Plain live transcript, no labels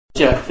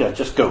Yeah,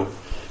 just go. Do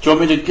you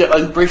want me to get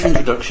a brief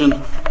introduction?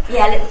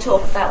 Yeah, a little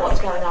talk about what's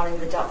going on in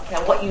the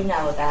dockyard, what you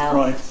know about.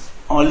 Right.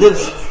 I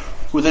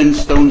live within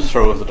stone's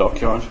throw of the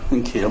dockyard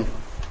in Keele.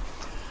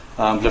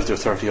 Lived there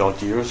 30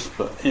 odd years,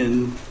 but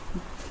in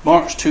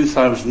March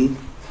 2000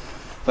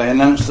 they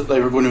announced that they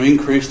were going to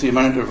increase the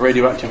amount of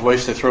radioactive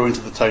waste they throw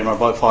into the Tamar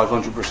by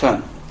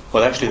 500%.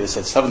 Well, actually they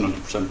said 700%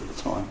 at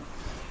the time.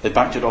 They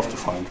backed it off to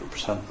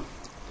 500%.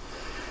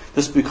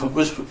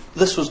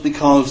 This was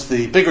because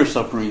the bigger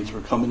submarines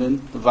were coming in,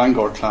 the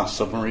Vanguard class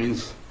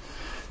submarines.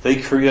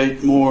 They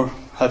create more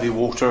heavy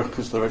water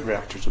because the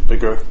reactors are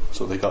bigger,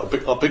 so they got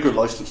a bigger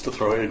license to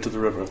throw it into the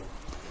river.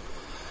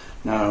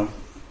 Now,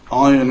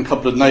 I and a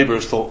couple of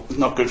neighbours thought it's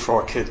not good for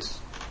our kids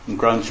and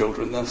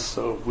grandchildren this,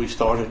 so we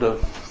started a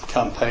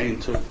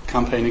campaign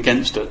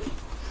against it.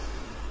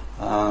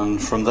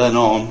 And from then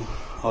on,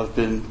 I've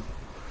been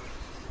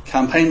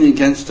campaigning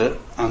against it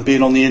and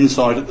being on the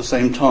inside at the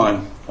same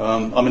time.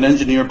 I'm an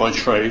engineer by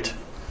trade,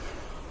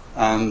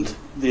 and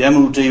the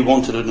MOD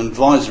wanted an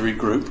advisory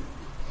group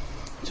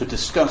to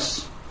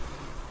discuss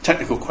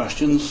technical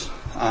questions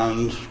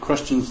and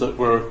questions that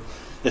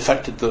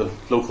affected the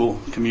local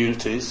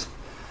communities.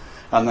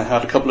 And they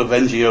had a couple of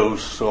NGOs,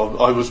 so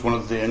I was one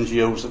of the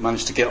NGOs that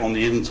managed to get on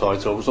the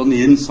inside. So I was on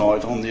the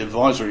inside on the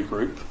advisory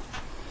group,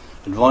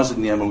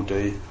 advising the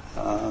MOD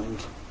and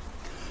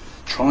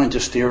trying to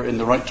steer it in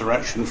the right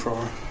direction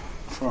for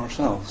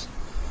ourselves.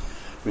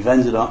 We've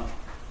ended up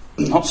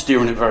not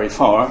steering it very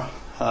far.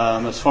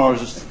 As far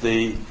as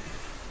the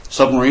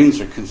submarines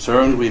are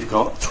concerned, we've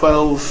got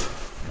 12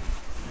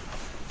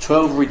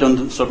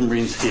 redundant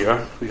submarines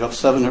here. We've got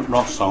 7 at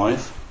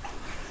Rosyth.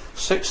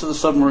 6 of the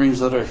submarines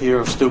that are here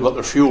have still got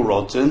their fuel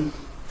rods in.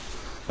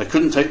 They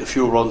couldn't take the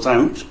fuel rods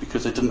out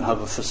because they didn't have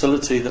a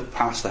facility that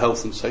passed the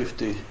health and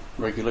safety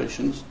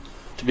regulations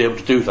to be able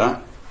to do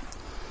that.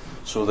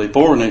 So they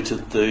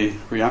borinated the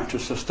reactor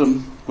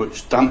system,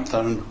 which damped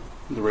down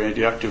the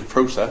radioactive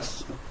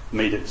process,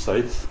 made it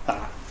safe.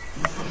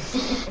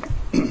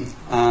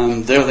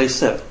 And there they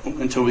sit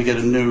until we get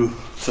a new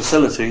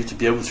facility to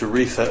be able to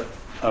refuel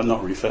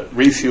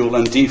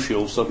and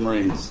defuel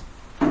submarines.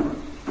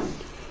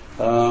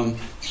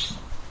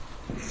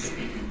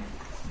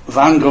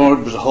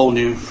 Vanguard was a whole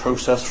new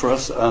process for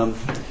us.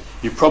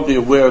 You're probably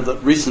aware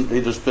that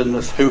recently there's been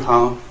this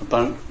hoo-ha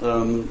about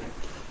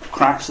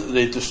cracks that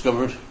they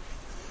discovered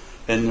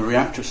in the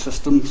reactor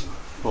systems.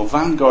 Well,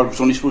 Vanguard was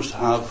only supposed to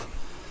have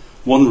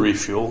one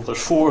refuel.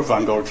 There's 4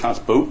 Vanguard class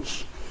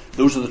boats.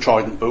 Those are the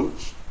Trident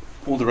boats.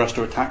 All the rest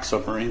are attack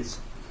submarines.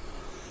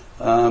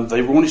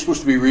 They were only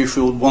supposed to be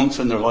refueled once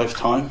in their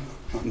lifetime.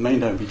 It may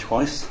now be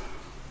twice.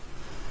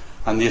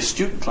 And the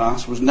Astute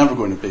class was never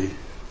going to be,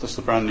 that's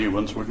the brand new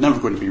ones, were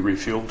never going to be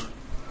refueled.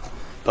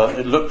 But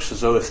it looks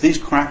as though if these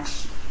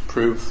cracks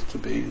prove to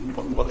be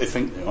what they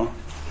think they are,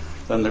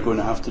 then they're going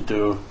to have to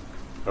do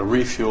a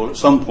refuel at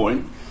some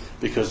point,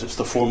 because it's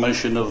the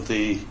formation of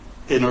the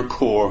inner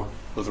core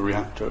of the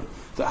reactor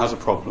that has a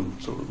problem.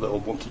 So they'll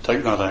want to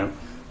take that out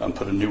and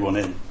put a new one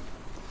in.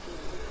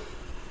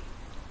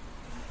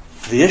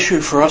 The issue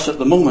for us at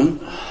the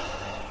moment,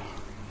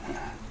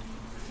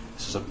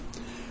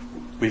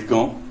 we've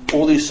got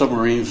all these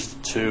submarines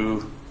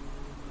to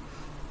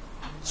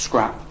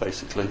scrap,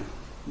 basically.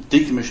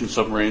 Decommissioned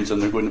submarines,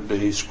 and they're going to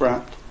be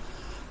scrapped.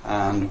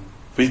 And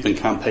we've been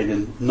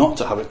campaigning not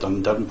to have it done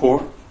in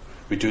Devonport.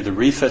 We do the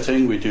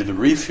refitting, we do the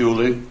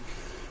refueling.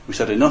 We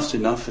said enough's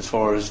enough as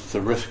far as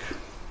the risk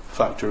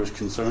factor is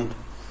concerned.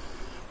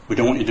 We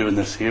don't want you doing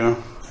this here.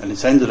 And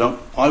it's ended up,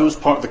 I was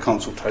part of the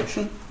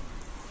consultation.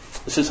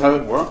 This is how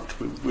it worked.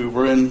 We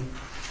were in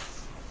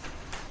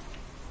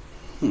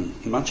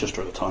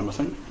Manchester at the time, I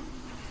think,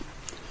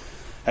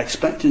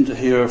 expecting to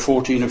hear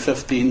 14 or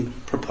 15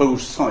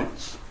 proposed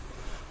sites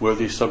where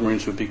these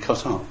submarines would be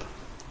cut up.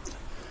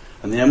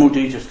 And the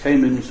MOD just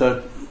came in and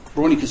said,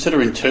 we're only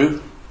considering 2,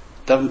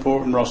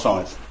 Devonport and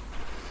Rosyth.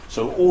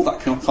 So all that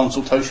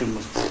consultation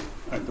was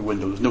out the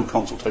window. There's no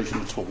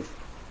consultation at all.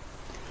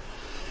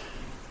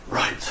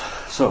 Right,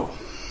 so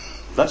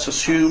let's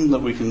assume that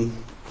we can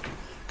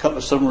cut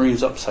the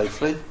submarines up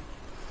safely.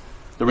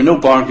 There were no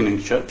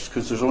bargaining chips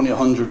because there's only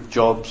 100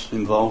 jobs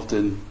involved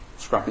in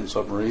scrapping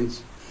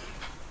submarines.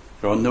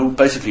 There are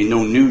basically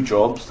no new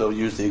jobs. They'll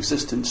use the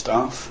existing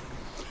staff.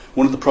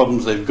 One of the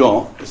problems they've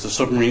got is the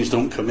submarines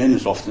don't come in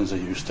as often as they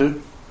used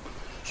to.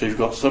 So you've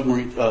got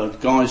submarine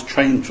guys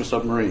trained for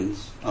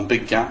submarines and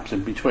big gaps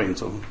in between.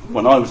 So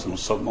when I was on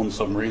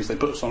submarines, they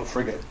put us on a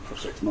frigate for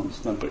 6 months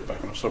and then put it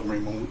back on a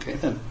submarine when we came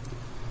in.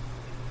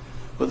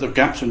 But the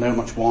gaps are now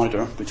much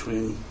wider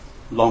between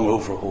long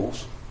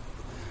overhauls.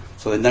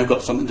 So they've now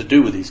got something to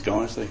do with these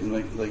guys. They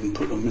can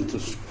put them into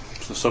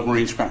the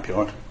submarine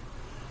scrapyard.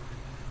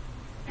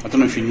 I don't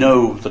know if you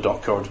know the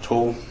dockyard at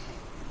all.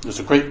 There's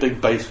a great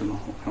big basin. I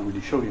can't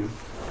really show you.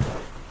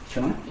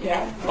 Can I?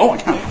 Yeah. Oh, I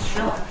can. Yeah,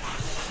 sure.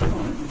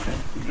 Oh,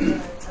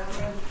 okay.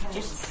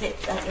 Just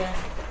sit there.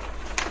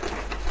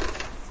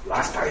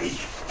 Last page.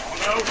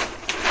 Oh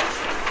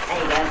There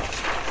you go.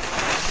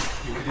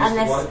 You could use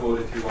the whiteboard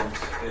if you want,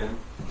 Ian.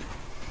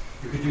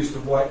 You could could use the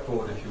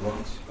whiteboard if you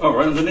want. Oh,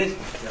 right underneath?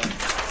 Yeah.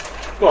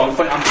 Well, I'm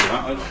quite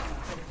happy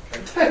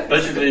with that.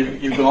 Basically,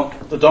 you've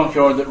got the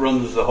dockyard that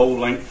runs the whole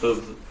length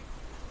of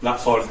that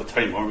side of the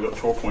Tamar. We've got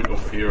Tor Point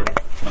over here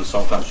and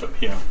Saltash up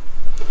here.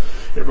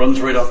 It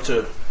runs right up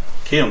to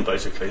Keam,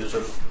 basically. There's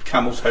a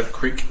Camel's Head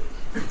Creek.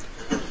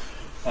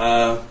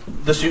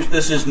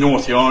 This is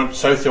North Yard.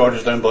 South Yard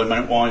is down by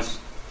Mount Wise.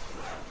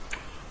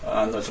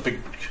 And there's a big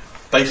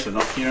basin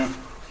up here.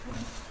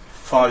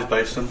 Fives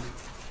Basin.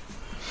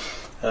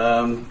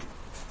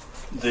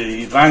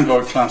 The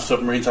Vanguard class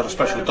submarines had a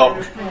special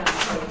dock.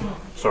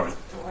 Sorry.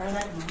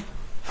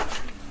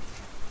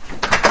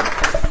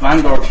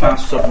 Vanguard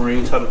class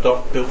submarines had a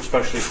dock built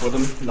specially for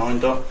them, 9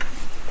 dock,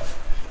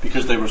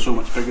 because they were so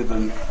much bigger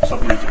than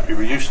submarines that we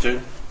were used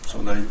to. So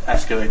they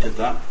excavated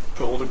that,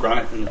 put all the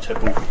granite in the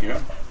tip over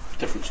here.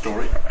 Different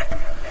story.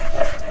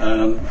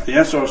 The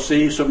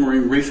SRC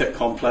submarine refit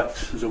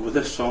complex is over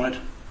this side.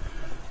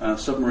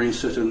 Submarines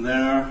sit in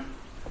there.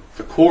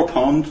 The core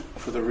pond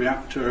for the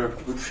reactor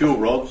with fuel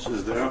rods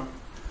is there.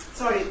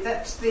 Sorry,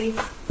 that's the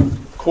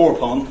Core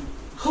pond.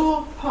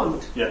 core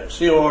pond. Yeah,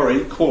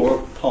 CORE,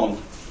 core pond.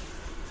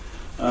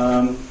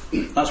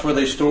 That's where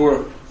they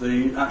store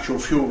the actual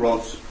fuel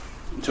rods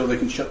until they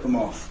can ship them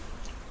off,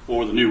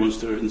 or the new ones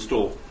to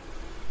install.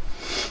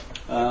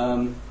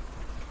 I'll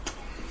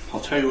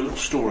tell you a little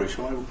story,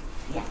 shall I?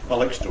 Yeah. I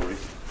like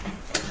stories.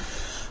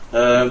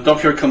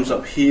 Dockyard comes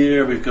up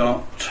here. We've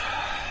got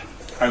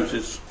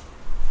houses.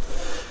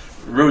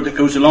 The road that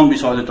goes along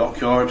beside the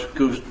dockyard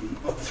goes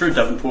up through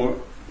Devonport.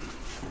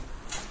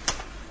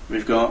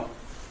 We've got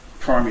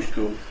primary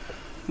school.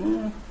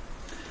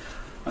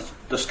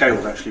 The scale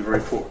is actually very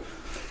poor.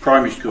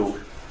 Primary school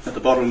at the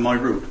bottom of my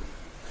road.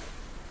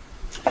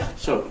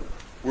 So,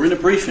 we're in a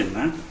briefing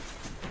now.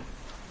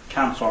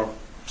 Camps are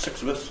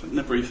 6 of us in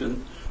the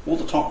briefing. All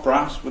the top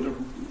brass with a...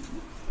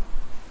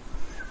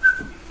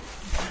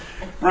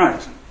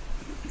 Right.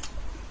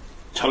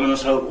 Telling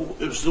us how...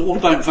 It was all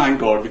about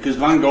Vanguard, because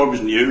Vanguard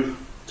was new.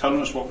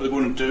 Telling us what they're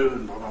going to do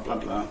and blah, blah, blah,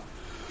 blah.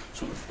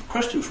 So,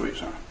 question for you,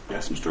 sir.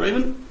 Yes, Mr.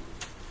 Raven?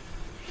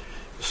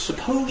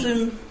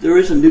 Supposing there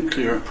is a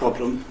nuclear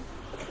problem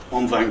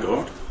on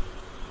Vanguard.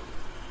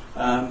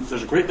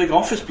 There's a great big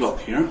office block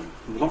here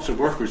with lots of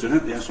workers in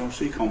it, the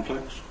SRC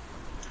complex.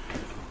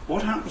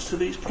 What happens to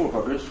these poor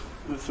buggers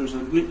if there's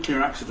a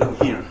nuclear accident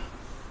here?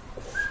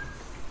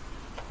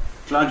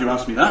 Glad you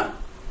asked me that.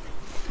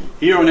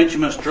 Here on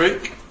HMS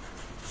Drake,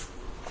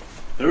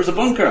 there is a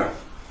bunker,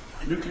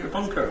 a nuclear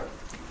bunker.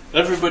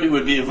 Everybody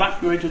would be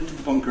evacuated to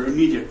the bunker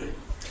immediately.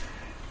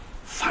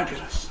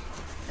 Fabulous.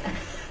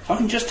 If I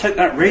can just take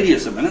that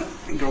radius a minute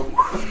and go,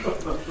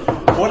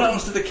 what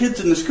happens to the kids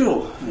in the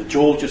school? And the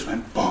jaw just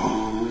went,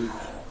 bong.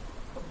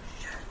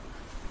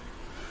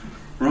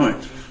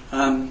 Right.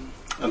 And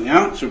the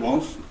answer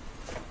was,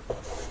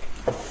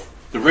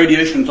 the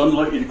radiation's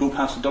unlikely to go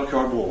past the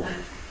dockyard wall.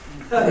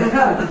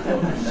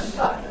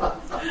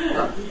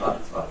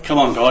 Come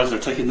on, guys, they're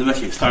taking the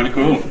mickey. It's time to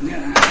go home.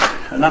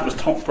 Yeah. And that was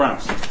top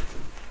brass.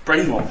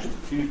 Brainwashed.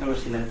 You've never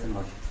seen anything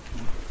like it.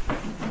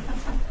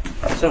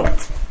 So,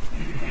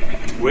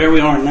 where we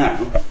are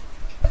now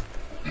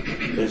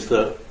is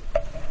that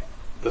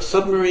the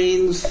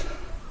submarines,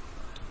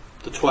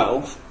 the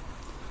 12,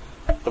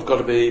 have got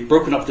to be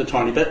broken up into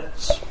tiny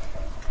bits.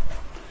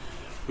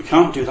 We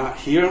can't do that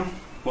here.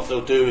 What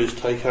they'll do is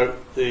take out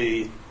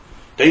the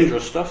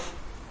dangerous stuff,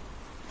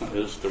 that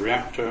is the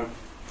reactor,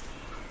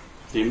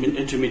 the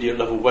intermediate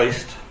level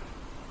waste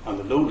and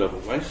the low level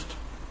waste,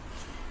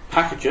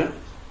 package it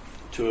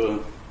to a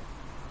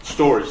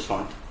storage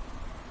site.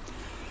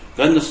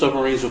 Then the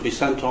submarines will be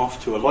sent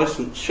off to a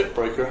licensed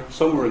shipbreaker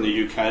somewhere in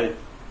the UK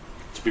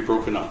to be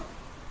broken up.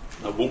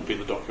 That won't be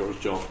the dockyard's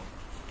job.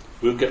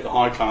 We'll get the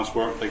high class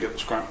work, they get the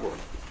scrap work.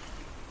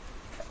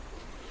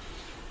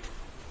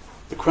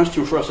 The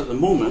question for us at the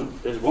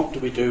moment is, what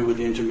do we do with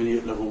the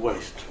intermediate level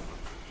waste?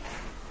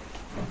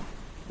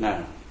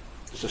 Now,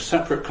 there's a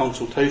separate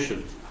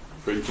consultation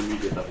for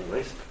intermediate level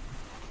waste.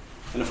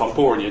 And if I'm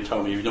boring you,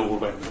 tell me you know all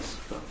about this.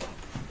 But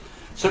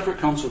separate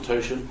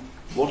consultation,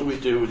 what do we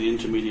do with the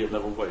intermediate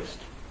level waste?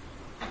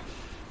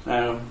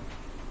 Now,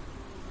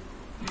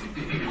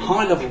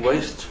 high level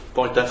waste,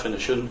 by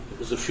definition,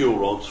 is the fuel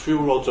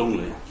rods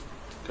only.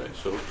 Okay,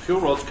 so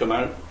fuel rods come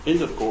out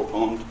into the core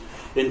pond,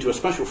 into a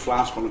special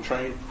flask on a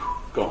train,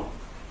 gone.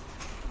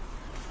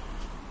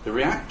 The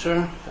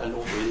reactor and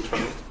all the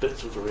internal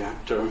bits of the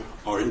reactor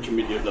are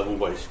intermediate level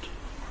waste.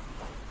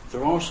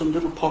 There are some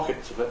little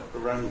pockets of it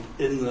around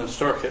in the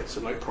circuits,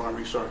 and like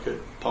primary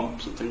circuit,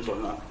 pumps and things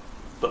like that.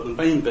 But the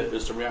main bit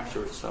is the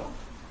reactor itself.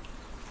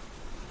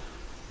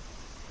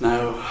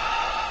 Now,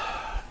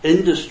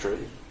 industry,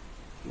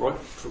 right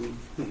from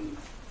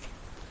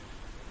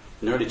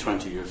nearly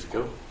 20 years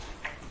ago,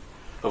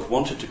 have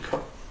wanted to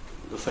cut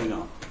the thing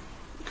up,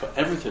 cut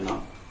everything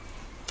up.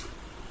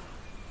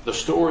 The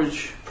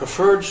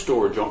preferred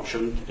storage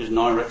option is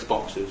Nyrex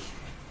boxes.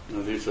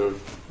 Now, these are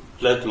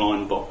lead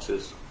line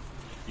boxes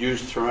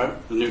used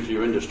throughout the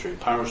nuclear industry,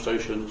 power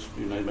stations,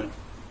 you name it,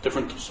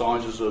 different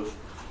sizes of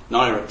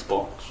Nyrex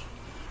box.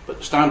 But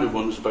the standard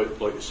one is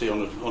about like you see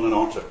on an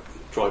Arctic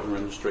driving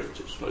around the streets.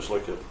 It's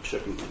like a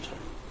shipping container.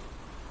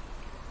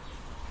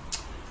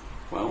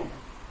 Well,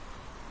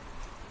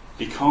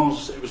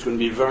 because it was going to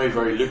be very,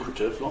 very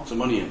lucrative, lots of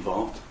money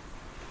involved,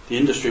 the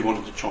industry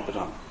wanted to chop it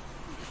up.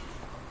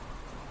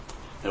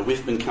 Now,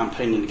 we've been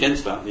campaigning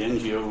against that, the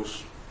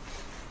NGOs,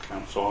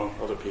 council,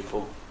 other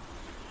people.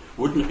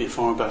 Wouldn't it be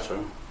far better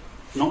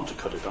not to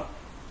cut it up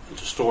and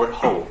to store it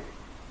whole?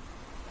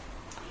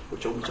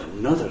 Which opens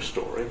another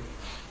story,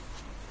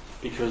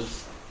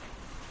 because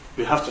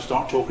we have to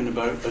start talking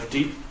about a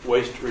deep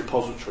waste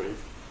repository,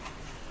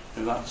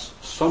 and that's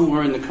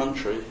somewhere in the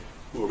country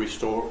where we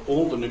store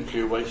all the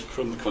nuclear waste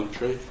from the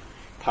country,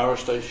 power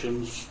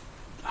stations,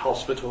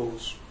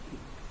 hospitals,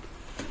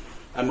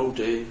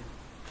 MOD,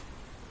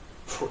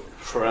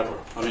 forever.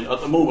 I mean,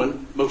 at the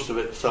moment, most of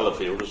it's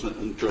Sellafield, isn't it,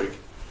 and Drigg.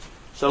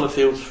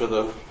 Sellafield's for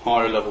the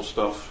higher level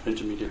stuff,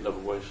 intermediate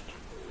level waste.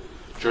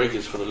 Drigg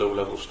is for the low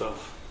level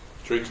stuff.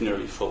 Drigg's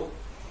nearly full.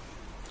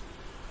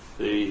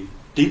 The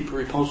deep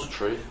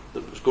repository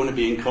that was going to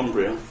be in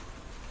Cumbria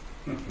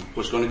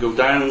was going to go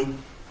down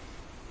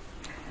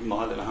a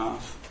mile and a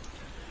half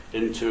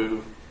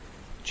into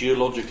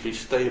geologically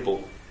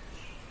stable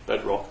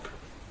bedrock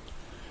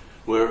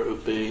where it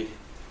would be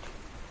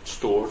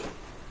stored.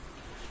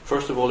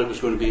 First of all, it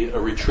was going to be a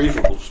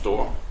retrievable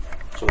store,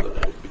 so that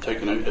it could be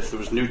taken out. If there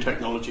was new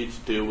technology to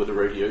deal with the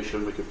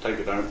radiation, we could take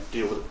it out,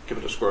 deal with it, give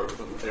it a squirt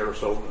with an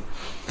aerosol.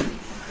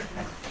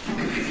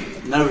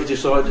 Now we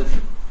decided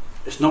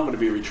it's not going to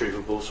be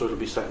retrievable, so it'll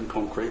be set in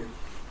concrete.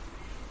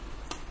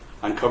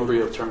 And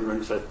Cumbria turned around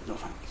and said, no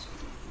thanks,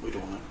 we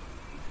don't want it.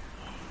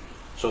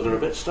 So they're a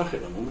bit stuck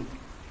at the moment.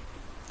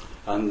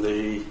 And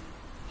the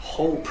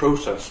whole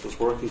process was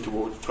working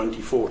towards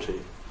 2040.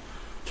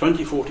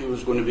 2040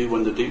 was going to be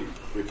when the deep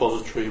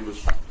repository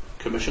was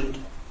commissioned.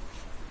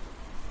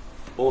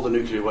 All the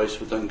nuclear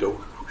waste would then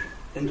go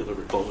into the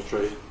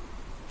repository.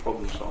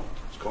 Problem solved.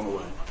 It's gone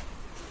away.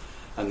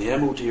 And the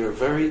MOD are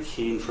very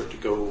keen for it to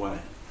go away.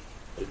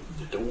 They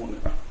don't want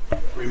it.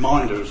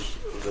 Reminders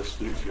of this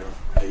nuclear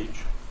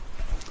age.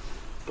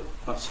 But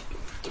that's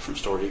a different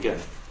story again.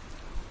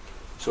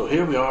 So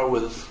here we are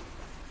with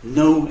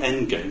no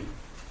end game.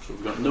 So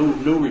we've got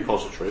no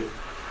repository.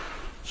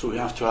 So we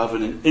have to have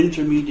an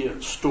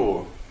intermediate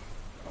store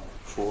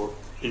for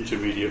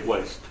intermediate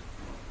waste.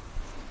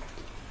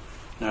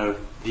 Now,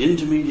 the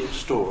intermediate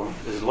store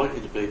is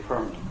likely to be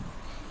permanent,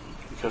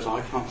 because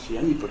I can't see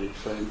anybody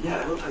saying,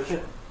 yeah, we'll take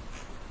it.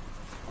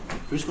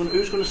 Who's going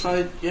to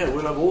say, yeah,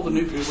 we'll have all the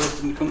nuclear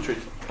waste in the country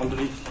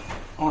underneath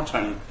our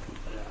town?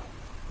 Yeah.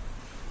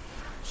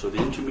 So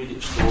the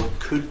intermediate store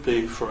could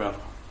be forever.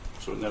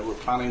 So now we're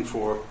planning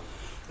for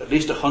at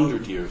least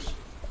 100 years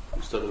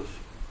instead of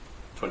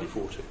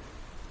 2040.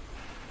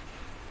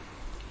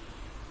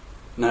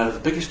 Now, the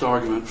biggest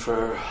argument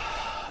for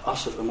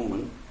us at the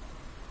moment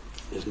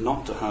is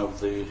not to have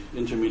the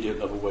intermediate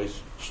level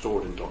waste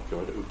stored in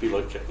dockyard. It would be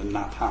like getting a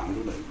nap hand,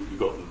 wouldn't it? You've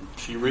got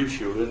the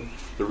refueling,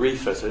 the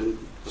refitting,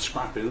 the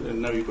scrapping,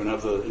 and now you can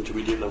have the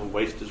intermediate level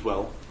waste as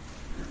well.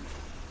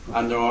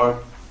 And there are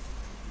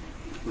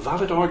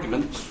valid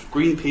arguments.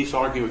 Greenpeace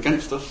argue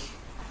against us,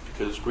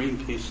 because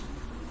Greenpeace,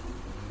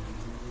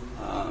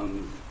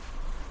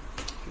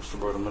 what's the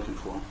word I'm looking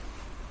for?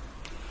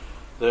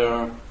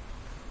 They're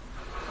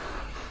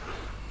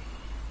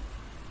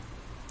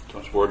too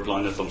much word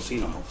blindness on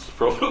senile, that's the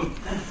problem.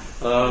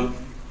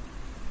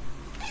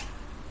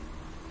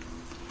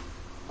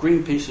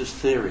 Greenpeace's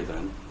theory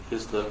then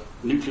is that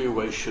nuclear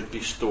waste should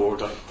be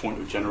stored at the point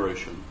of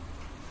generation.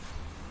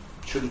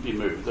 Shouldn't be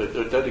moved.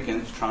 They're dead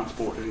against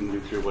transporting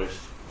nuclear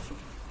waste.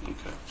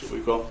 Okay, so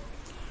we've got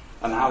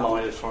an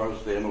ally as far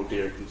as the MOD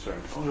are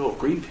concerned. Oh, no,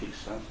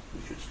 Greenpeace says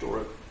we should store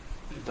it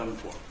in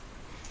Devonport.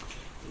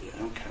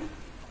 Yeah, okay.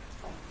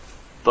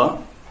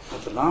 But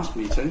at the last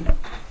meeting,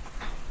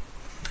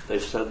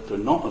 they've said they're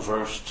not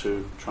averse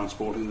to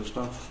transporting the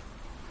stuff.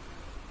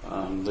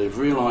 They've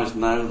realised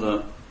now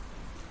that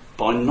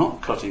by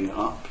not cutting it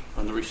up,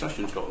 and the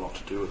recession's got a lot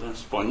to do with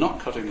this, by not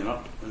cutting it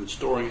up and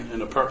storing it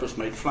in a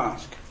purpose-made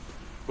flask,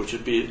 which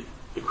would be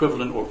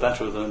equivalent or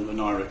better than the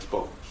Nyrex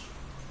box,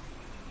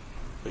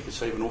 they could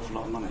save an awful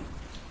lot of money.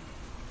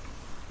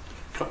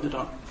 Cutting it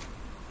up,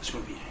 it's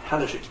going to be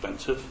hellish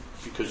expensive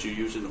because you're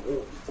using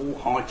all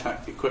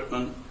high-tech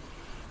equipment,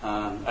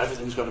 and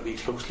everything's got to be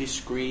closely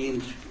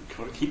screened. You've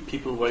got to keep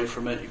people away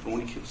from it. You can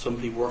only keep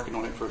somebody working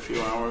on it for a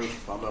few hours,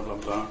 blah, blah, blah,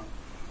 blah.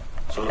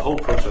 So the whole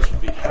process would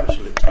be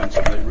hellishly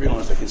expensive. They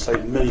realise they can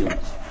save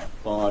millions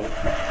by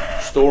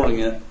storing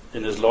it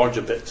in as large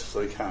a bits as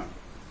they can.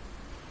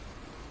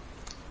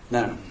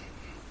 Now,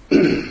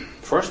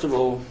 first of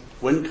all,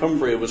 when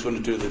Cumbria was going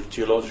to do the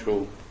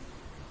geological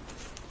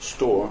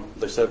store,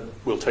 they said,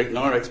 we'll take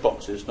Nyrex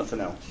boxes,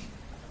 nothing else.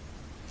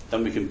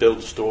 Then we can build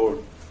a store,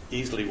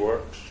 easily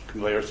works,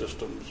 conveyor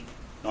systems,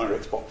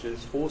 Nyrex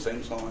boxes, all the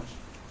same size.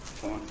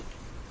 Fine.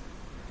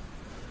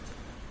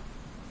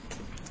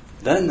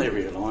 Then they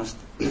realised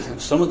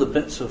some of the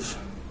bits of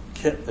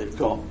kit they've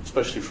got,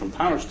 especially from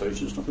power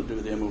stations, nothing to do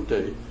with the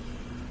MOD,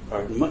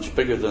 are much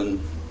bigger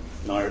than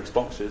Nairt's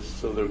boxes,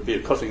 so there would be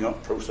a cutting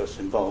up process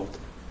involved.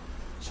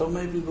 So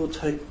maybe we'll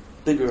take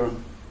bigger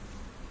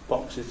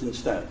boxes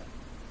instead.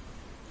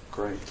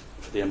 Great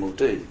for the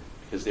MOD,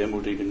 because the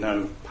MOD can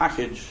now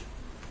package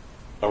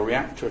a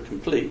reactor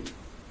complete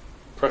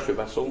pressure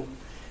vessel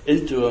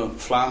into a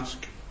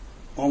flask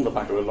on the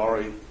back of a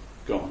lorry,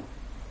 gone.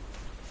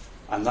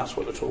 And that's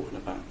what they're talking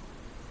about.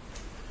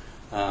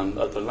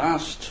 At the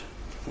last,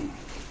 I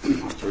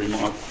have to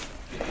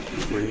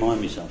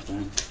remind myself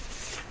now.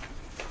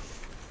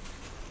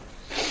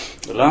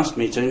 The last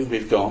meeting,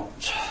 we've got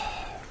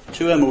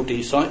 2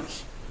 MOD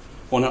sites,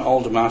 one at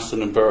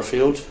Aldermaston and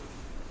Burfield,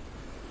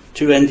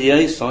 2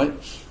 NDA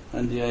sites,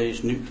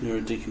 NDA's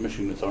Nuclear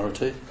Decommissioning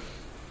Authority,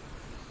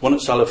 one at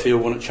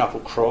Sellafield, one at Chapel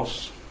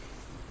Cross,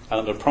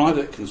 and a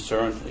private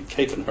concern at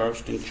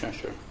Capenhurst in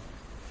Cheshire.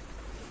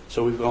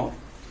 So we've got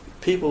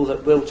people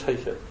that will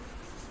take it.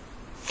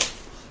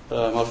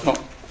 I've got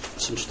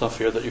some stuff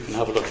here that you can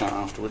have a look at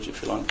afterwards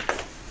if you like.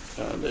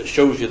 It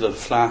shows you the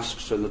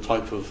flasks and the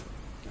type of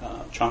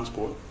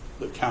transport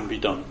that can be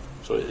done.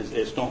 So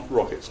it's not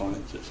rocket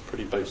science, it's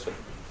pretty basic.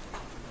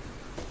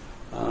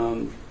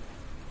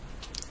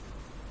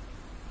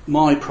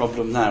 My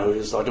problem now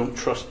is I don't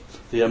trust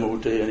the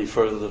MOD any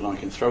further than I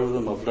can throw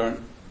them. I've learnt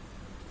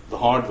the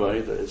hard way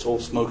that it's all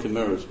smoke and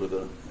mirrors with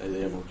the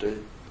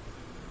MOD.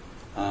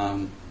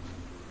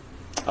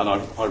 And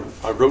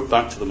I wrote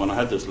back to them when I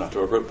had this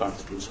letter. I wrote back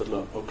to them and said,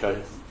 look,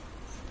 okay,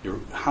 you're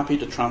happy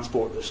to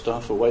transport this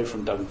stuff away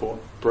from Devonport.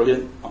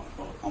 Brilliant.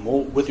 I'm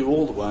all with you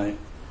all the way.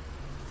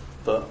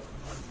 But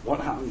what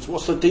happens?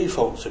 What's the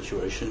default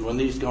situation when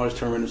these guys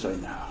turn around and say,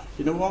 no,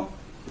 you know what?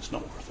 It's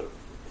not worth it.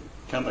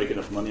 Can't make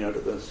enough money out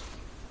of this.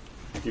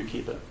 You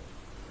keep it.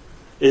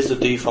 Is the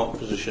default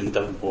position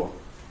Devonport?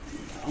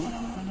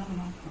 No.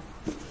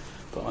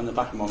 But in the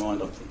back of my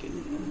mind, I'm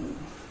thinking,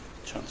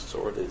 chances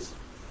are it is.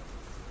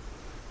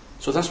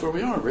 So that's where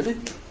we are, really.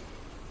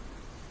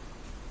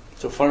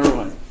 So fire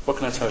away. What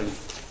can I tell you?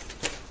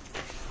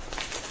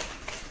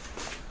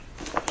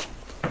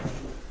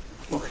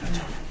 What can I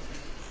tell you?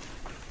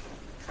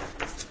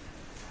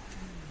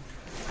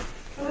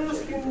 Can I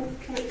ask you in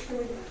connection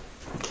with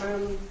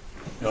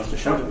You have to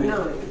shout at me.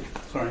 9?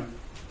 Sorry.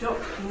 Doc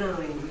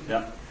 9.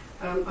 Yeah.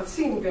 I've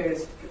seen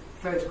various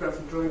photographs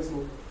and drawings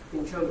and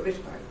been told a bit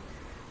about it.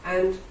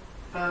 And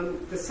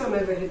there's some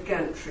overhead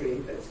gantry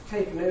that's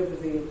taken over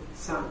the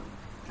sub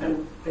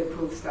and they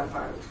pull stuff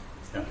out.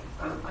 Yeah.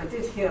 I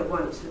did hear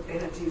once that they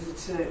had to use a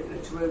tin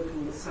opener to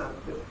open the sub,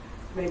 but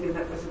maybe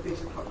that was a bit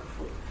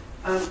apocryphal.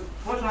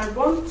 What I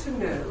want to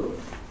know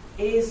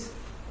is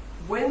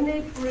when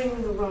they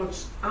bring the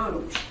rods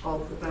out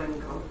of the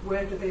Vanguard,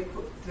 where do they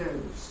put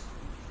those?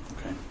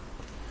 Okay.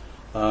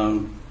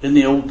 In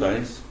the old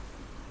days,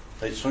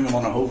 they swing them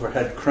on an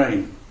overhead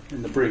crane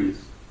in the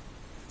breeze,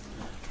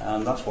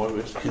 and that's why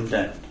it's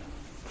condemned.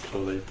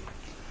 So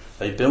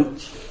they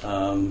built.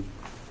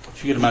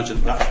 If you can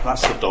imagine,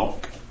 that's the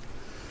dock.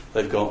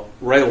 They've got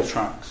rail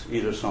tracks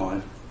either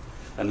side,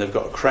 and they've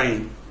got a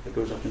crane that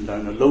goes up and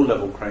down, a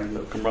low-level crane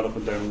that can run up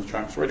and down the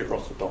tracks right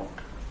across the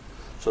dock.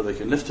 So they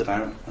can lift it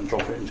out and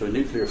drop it into a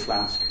nuclear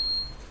flask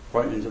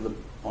right into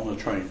on a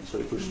train. So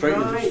it goes straight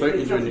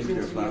into a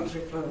nuclear flask.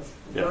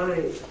 Yeah.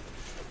 Right.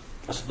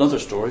 That's another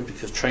story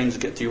because trains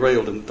get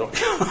derailed in the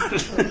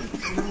dockyard.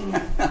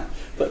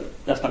 But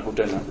let's not go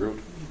down that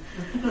route.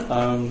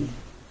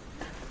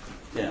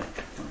 Yeah,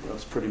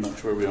 that's pretty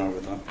much where we are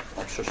with that.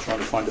 I was just trying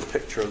to find a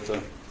picture of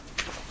the.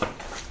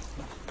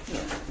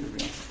 Yeah, here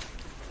we are.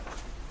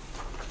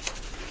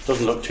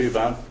 Doesn't look too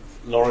bad.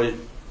 Lorry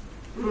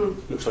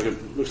looks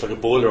like a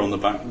boiler on the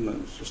back, and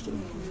it's just a.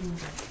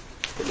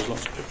 But there's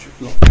lots of pictures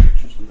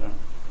in there.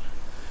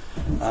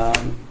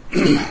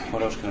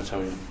 What else can I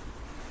tell you?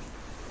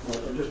 Well,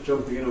 I'm just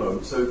jumping in a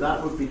moment. So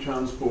that would be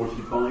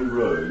transported by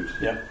road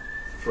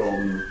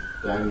from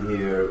down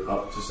here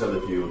up to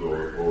Sellafield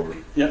or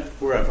yeah,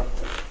 wherever.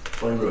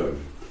 By road?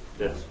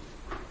 Yes.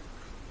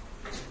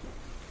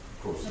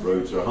 Of course,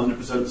 roads are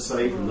 100%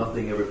 safe and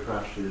nothing ever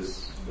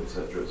crashes,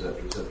 etc.,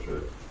 etc.,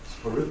 etc. It's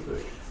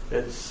horrific.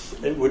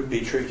 It would be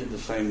treated the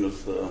same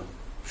as the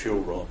fuel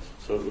rods.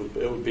 So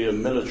it would be a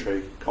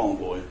military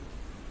convoy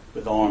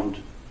with armed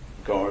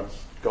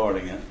guards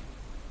guarding it.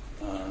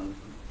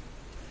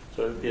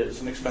 So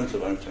it's an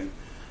expensive outing.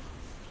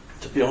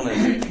 To be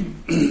honest,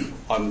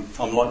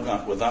 I'm like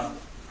that with that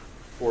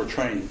or a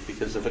train,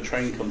 because if a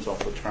train comes off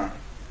the track,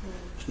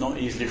 it's not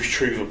easily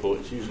retrievable.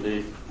 It's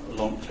usually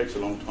takes a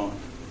long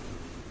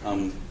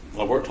time.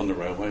 I worked on the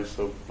railway,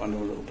 so I know a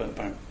little bit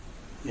about.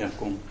 Yeah,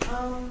 go on.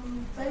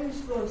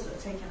 Those rods that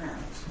are taken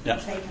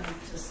out, taken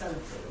to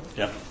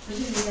Sellafield,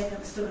 presumably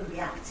they're still going to be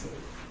active.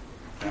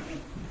 Yeah.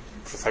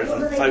 For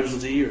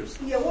thousands of years.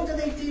 Yeah, what do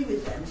they do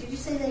with them? Did you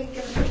say they're going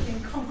to put them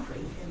in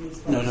concrete in these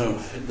boxes?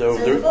 No.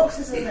 So the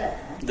boxes are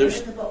there, they're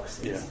in the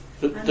boxes. Yeah.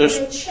 And are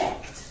they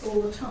checked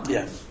all the time?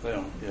 Yes, they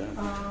are,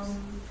 yeah.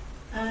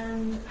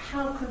 And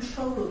how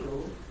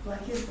controllable,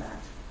 is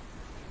that?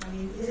 I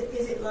mean,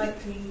 is it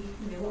likely,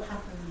 what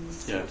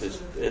happens? Yeah,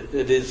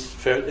 it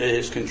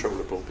is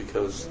controllable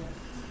because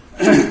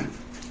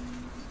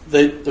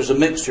there's a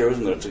mixture,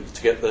 isn't there,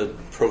 to get the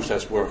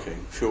process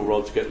working. Fuel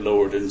rods get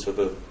lowered into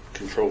the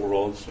control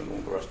rods and all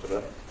the rest of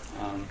it.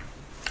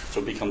 So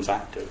it becomes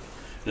active.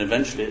 And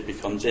eventually it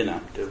becomes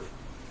inactive.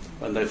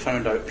 And they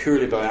found out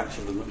purely by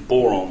accident that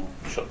boron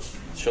shuts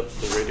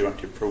the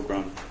radioactive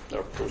program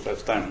or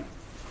process down.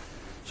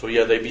 So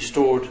yeah, they'd be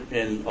stored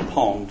in a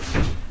pond.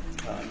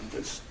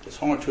 It's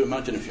hard to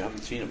imagine if you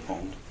haven't seen a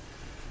pond.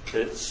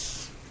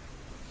 It's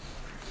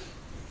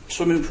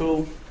swimming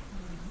pool,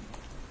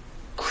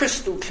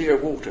 crystal clear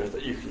water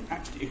that you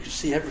can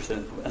see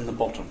everything in the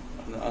bottom,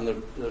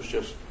 and there's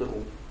just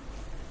little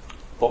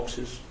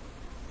boxes,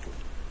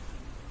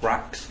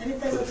 racks for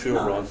the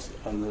fuel rods,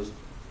 and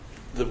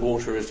the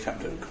water is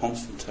kept at a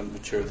constant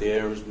temperature. The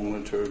air is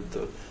monitored.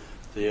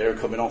 The air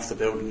coming off the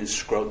building is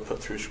scrubbed, put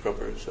through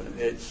scrubbers, and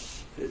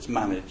it's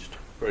managed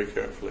very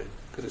carefully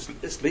because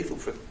it's lethal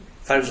for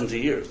thousands of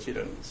years.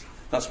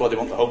 That's why they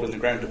want the hole in the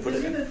ground to put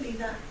it in. Presumably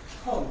that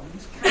pond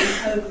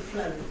can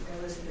overflow if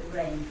there was a bit of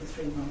rain for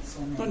 3 months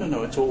on it.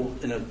 No. It's all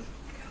in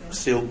a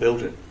sealed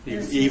building.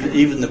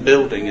 Even the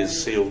building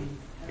is sealed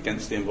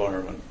against the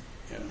environment.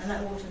 Yeah. And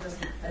that water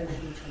doesn't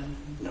overheat or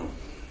anything? No.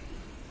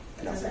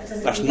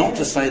 Does That's not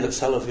to say that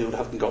Sellafield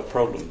haven't got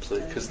problems,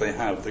 because they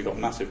have. They've got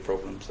massive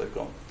problems. They've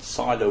got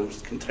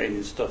silos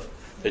containing stuff.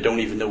 They don't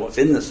even know what's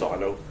in the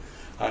silo,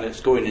 and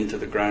it's going into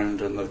the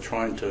ground, and they're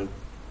trying to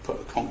put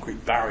a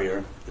concrete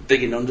barrier, they're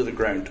digging under the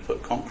ground to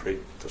put concrete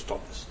to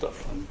stop this stuff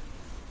from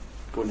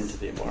going into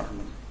the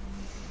environment.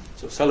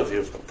 So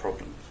Sellafield's got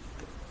problems.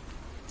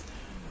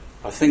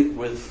 I think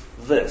with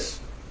this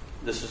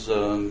is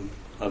a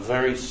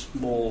very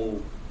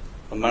small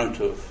amount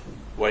of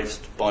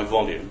waste by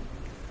volume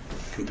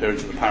compared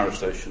to the power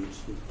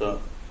stations, but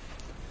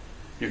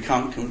you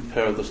can't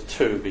compare the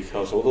two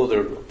because although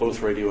they're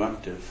both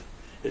radioactive,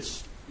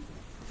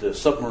 the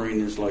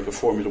submarine is like a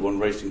Formula One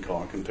racing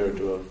car compared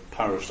to a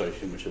power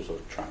station, which is a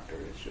tractor.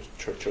 It's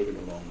just chugging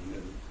along.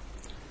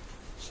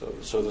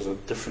 So there's a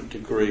different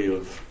degree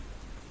of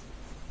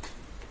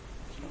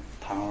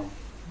power,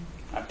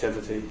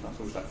 activity. That's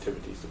those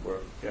activities that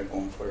were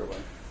going far away.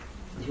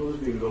 As well as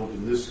being involved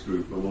in this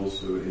group, I'm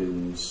also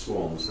in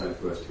SWAN,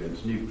 Southwest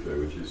Against Nuclear,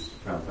 which is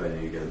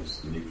campaigning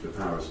against the nuclear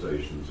power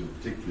stations, and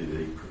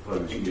particularly the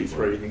proposed new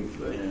one in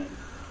Hinkley.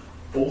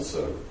 Yeah.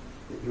 Also,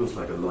 it feels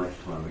like a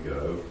lifetime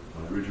ago.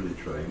 I originally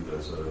trained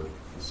as a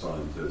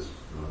scientist,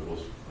 and I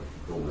could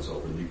call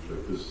myself a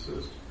nuclear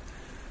physicist.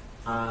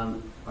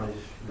 And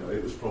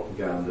it was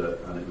propaganda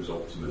and it was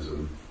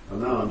optimism.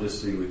 And now I'm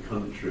just seeing the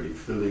country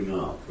filling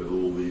up with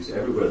all these,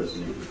 everywhere there's a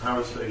nuclear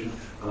power station,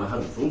 and I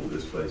hadn't thought of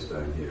this place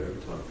down here,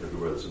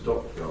 everywhere there's a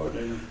dockyard,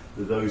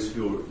 those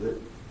who are,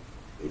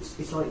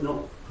 it's like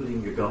not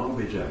putting your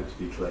garbage out to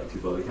be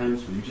collected by the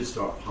council. You just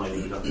start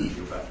piling it up into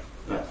your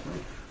back.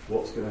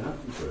 What's going to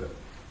happen to it?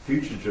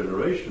 Future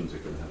generations are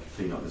going to have to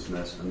clean up this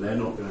mess, and they're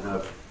not going to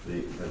have the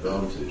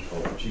advantage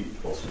of the cheap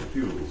fossil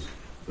fuels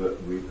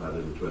that we've had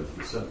in the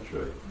 20th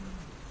century.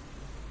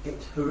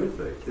 It's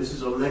horrific. This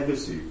is a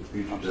legacy for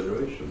future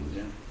generations.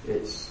 Yeah.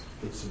 It's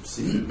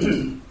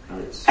obscene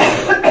and it's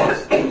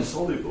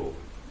insoluble.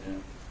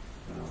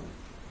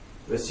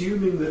 Yeah.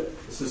 Assuming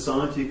that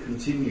society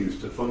continues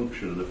to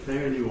function in a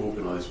fairly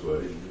organised way,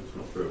 it's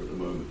not fair at the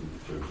moment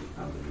in terms of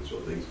handling these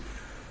sort of things,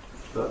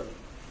 but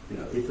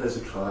if there's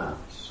a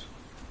collapse,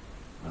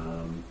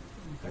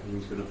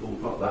 everything's going to fall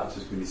apart. That's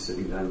just going to be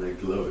sitting down there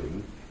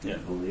glowing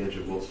on the edge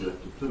of what's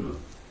left of Plymouth.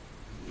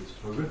 It's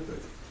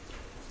horrific.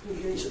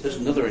 So there's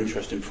another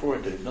interesting story.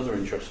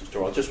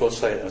 I just will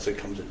say it as it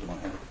comes into my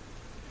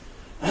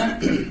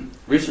head.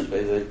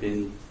 Recently, they've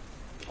been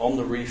on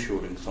the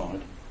refueling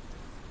side.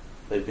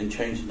 They've been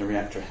changing the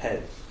reactor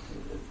heads.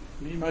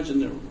 Can you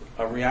imagine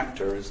a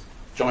reactor is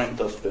a giant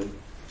dustbin?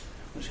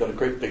 It's got a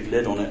great big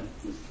lid on it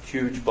with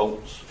huge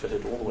bolts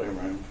fitted all the way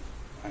around,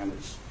 and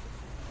it's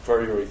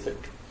very, very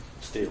thick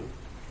steel.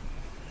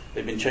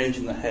 They've been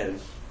changing the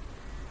heads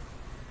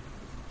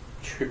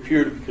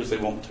purely because they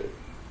want to.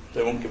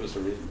 They won't give us a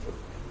reason for it.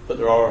 But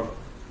there are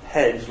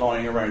heads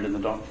lying around in the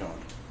dockyard,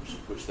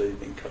 which they've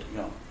been cutting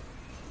up,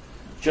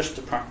 just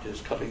to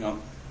practice cutting up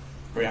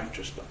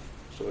reactor stuff.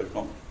 So they've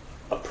got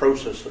a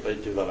process that they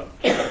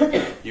developed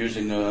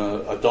using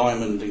a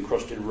diamond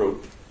encrusted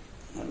rope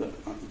that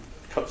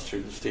cuts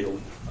through the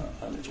steel,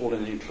 and it's all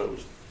in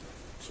enclosed.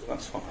 So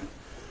that's fine.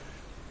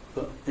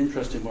 But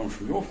interesting one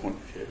from your point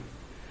of view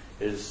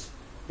is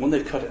when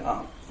they cut it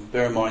up,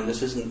 bear in mind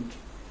this isn't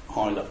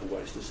high level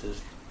waste, this is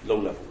low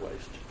level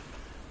waste.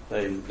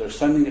 They're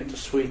sending it to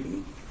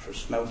Sweden for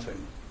smelting.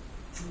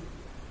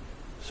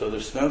 So they're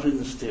smelting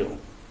the steel,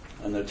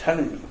 and they're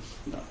telling us,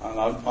 and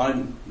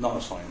I'm not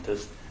a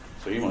scientist,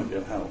 so you might be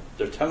able to help,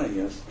 they're telling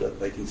us that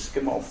they can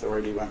skim off the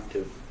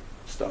radioactive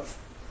stuff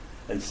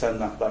and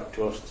send that back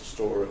to us to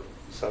store at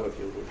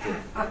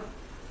Sellafield.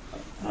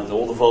 And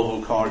all the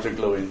Volvo cars are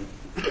glowing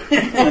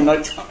in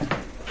night time.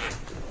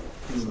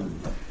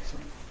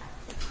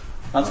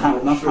 That's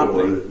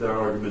happening. Their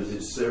argument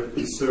is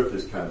it's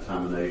surface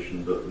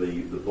contamination, but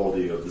the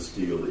body of the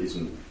steel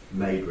isn't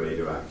made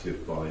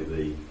radioactive by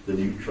the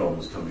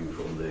neutrons coming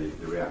from the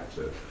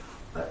reactor.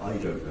 I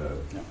don't know,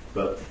 No.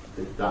 but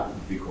that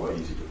would be quite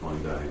easy to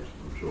find out,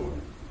 I'm sure.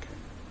 Okay.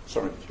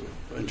 Sorry,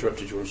 I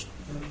interrupted yours.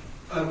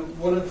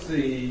 One of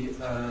the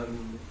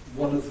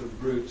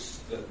routes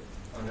that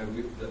I know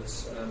that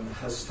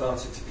has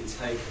started to be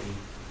taken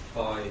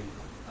by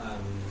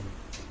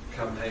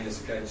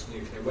campaigners against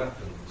nuclear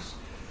weapons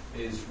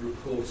is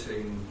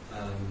reporting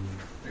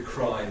the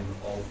crime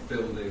of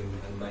building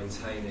and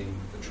maintaining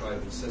the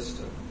Trident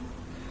system.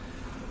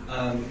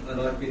 And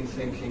I've been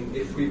thinking,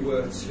 if we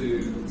were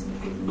to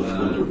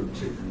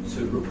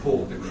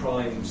report the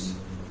crimes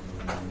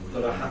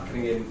that are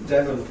happening in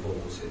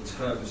Devonport in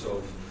terms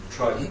of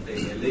Trident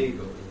being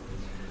illegal,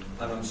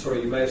 and I'm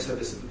sorry, you may have said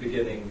this at the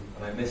beginning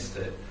and I missed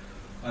it,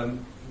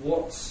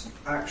 what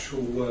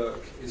actual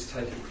work is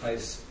taking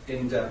place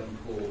in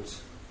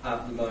Devonport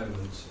at the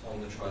moment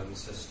on the Trident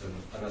system?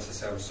 And as I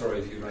say, I'm sorry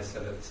if you may have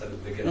said it at the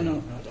beginning.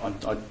 No,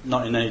 I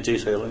not in any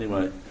detail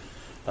anyway.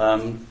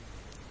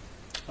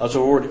 As I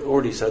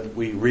already said,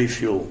 we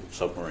refuel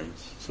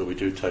submarines, so we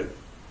do take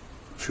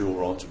fuel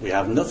rods. We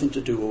have nothing to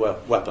do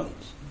with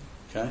weapons.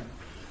 Okay,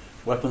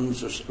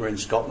 weapons are in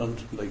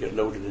Scotland. They get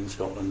loaded in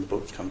Scotland. The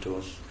boats come to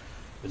us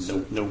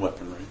with no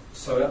weaponry.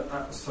 So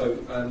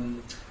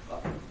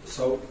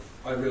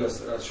I realise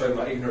that I'm showing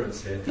my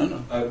ignorance here. No.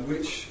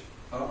 Which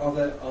are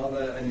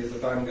there any of the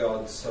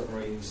Vanguard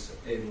submarines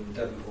in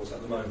Devonport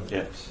at the moment?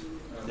 Yes.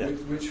 Yeah.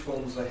 Which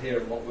ones are here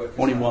and what work is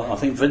Only happening? one. I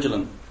think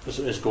Vigilant is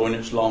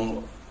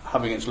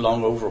having its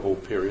long overhaul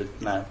period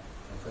now.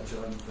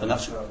 Vigilant, And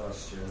that's-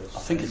 last year. I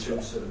think it's-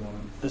 Vengeance at the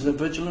moment. Is it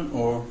Vigilant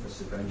or It's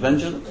the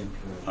Vengeance? I think,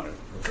 No, the you're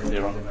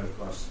Vengeance on. came out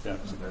last Yeah.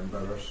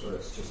 November, so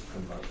it's just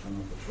come back from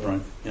the patrol.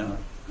 Right? Yeah.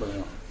 Well,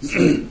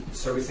 yeah.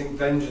 So we think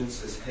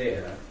Vengeance is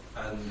here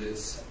and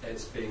it's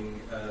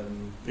being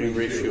Being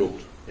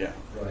refueled. Yeah.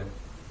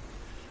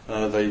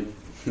 Right.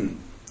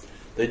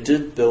 They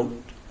did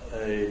build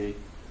a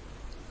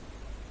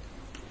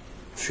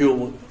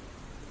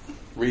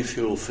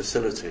refuel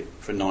facility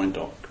for 9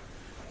 Dock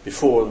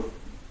before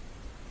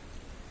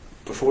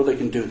they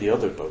can do the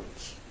other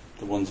boats,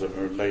 the ones that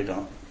are laid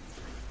up.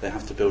 They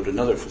have to build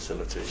another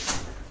facility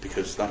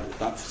because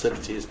that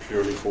facility is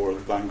purely for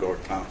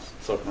Vanguard class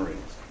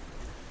submarines.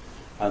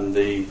 And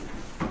the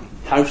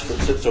house that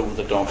sits over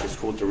the dock is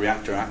called the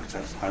Reactor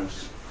Access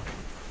House.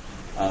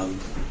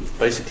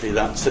 Basically,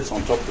 that sits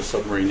on top of the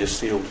submarine, is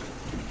sealed,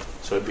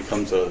 so it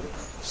becomes a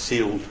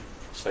sealed,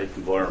 safe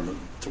environment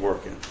to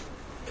work in.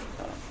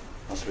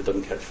 That's if it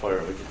doesn't catch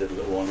fire like it did a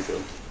little while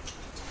ago.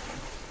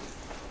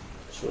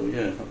 So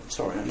yeah,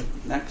 sorry.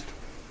 Next.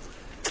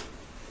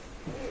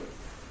 Do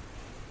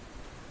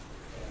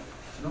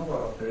you know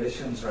what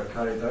operations are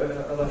carried out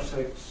at other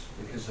sites?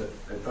 Because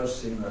it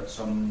does seem that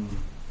some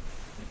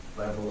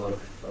level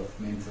of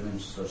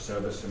maintenance or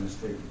servicing is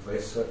taking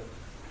place at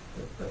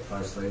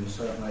Price Lane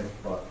certainly,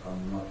 but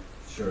I'm not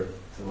sure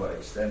to what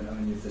extent. I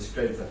mean, you've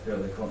described a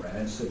fairly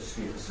comprehensive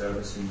suite of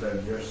servicing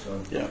down here, so...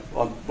 Yeah,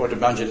 I would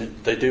imagine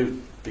they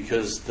do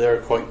because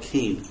they're quite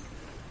keen.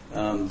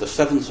 The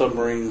 7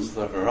 submarines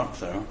that are up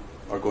there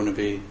are going to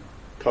be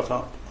cut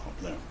up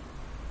there.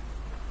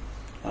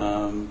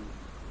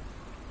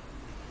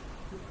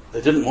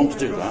 They didn't want to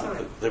do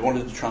that. They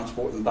wanted to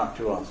transport them back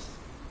to us.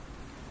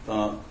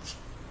 But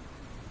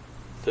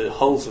the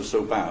hulls are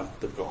so bad,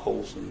 they've got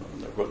holes in them,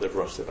 and they've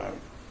rusted out.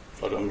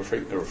 I'm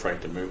afraid they're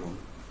afraid to move them.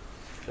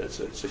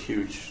 It's a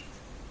huge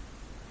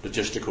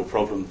logistical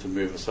problem to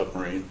move a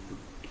submarine,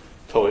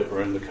 tow it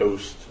around the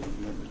coast,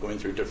 and going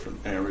through different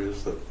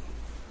areas that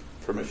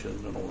permission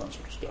and all that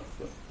sort of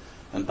stuff,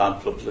 and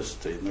bad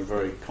publicity, and they're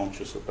very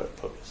conscious about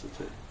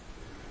publicity.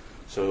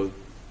 So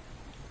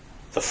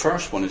the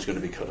first one is going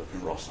to be cut up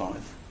in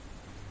Rosyth.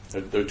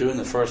 They're doing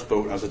the first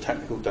boat as a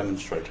technical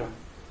demonstrator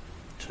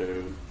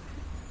to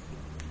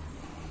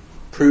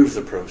prove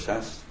the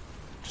process,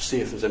 to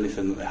see if there's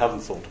anything that they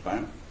haven't thought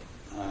about.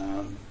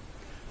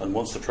 And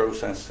once the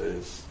process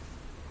is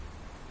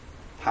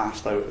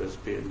passed out as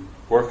being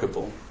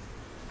workable,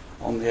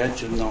 on the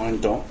edge of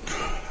 9 Dock,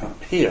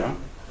 here,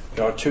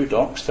 there are 2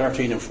 docks,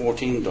 13 and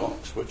 14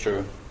 docks, which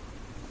are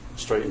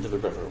straight into the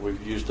river.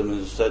 We've used them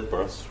as Z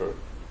berths for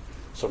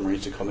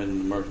submarines to come in an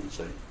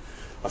emergency.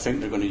 I think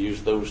they're going to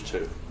use those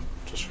 2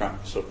 to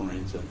scrap the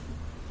submarines in.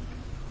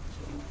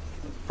 So,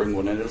 bring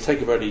one in. It'll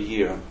take about a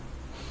year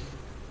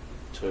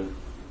to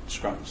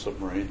scrap the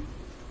submarine.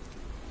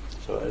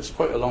 So it's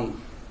quite a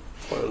long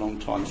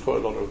time. It's quite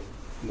a lot of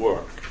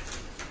work,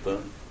 but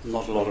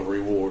not a lot of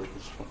reward,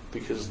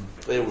 because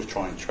they always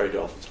try and trade it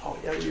off and say, oh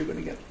yeah, you're going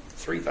to get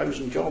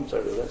 3,000 jobs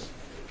out of this.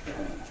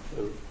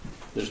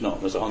 There's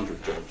not. There's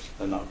 100 jobs,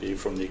 and that'd be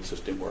from the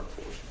existing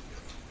workforce.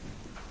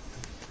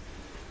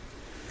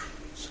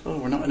 So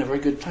we're not in a very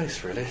good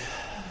place, really.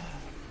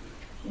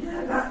 You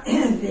know about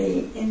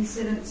the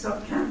incidence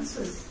of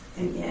cancers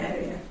in the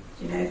area?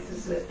 Do you know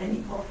if there's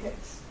any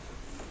pockets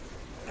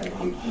of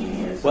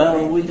leukemias?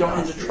 Well, we got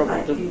into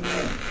trouble, didn't we?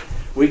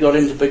 We got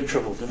into big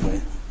trouble, didn't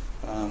we?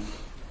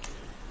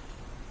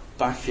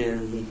 Back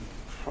in,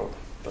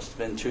 must have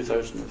been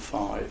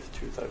 2005,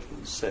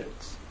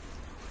 2006.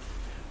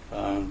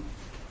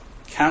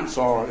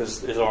 Cancer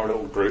is our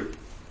little group.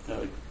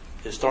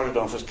 It started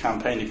off as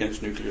campaign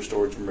against nuclear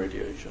storage and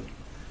radiation.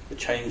 It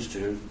changed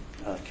to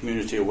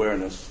community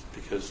awareness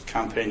because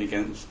campaign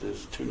against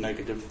is too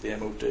negative for the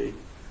MOD.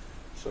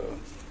 So,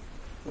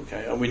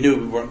 okay, and we knew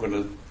we weren't going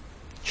to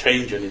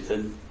change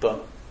anything,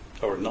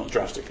 or not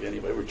drastically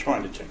anyway. We're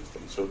trying to change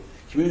things. So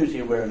community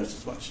awareness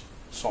is much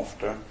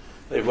softer.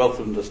 They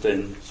welcomed us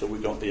in, so we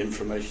got the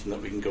information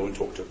that we can go and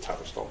talk to the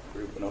Tavistock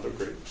group and other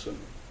groups,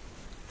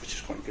 which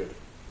is quite good.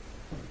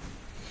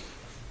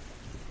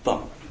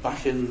 But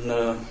back in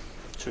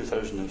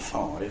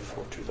 2005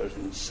 or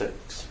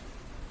 2006,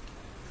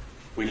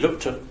 we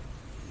looked at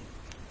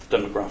the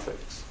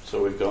demographics.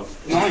 So we've got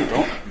Nine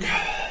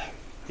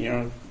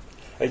here,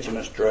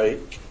 HMS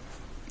Drake,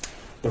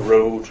 the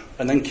road,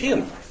 and then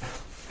Keene.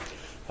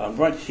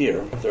 Right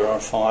here, there are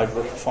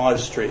five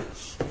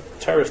streets,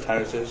 terraced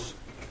houses,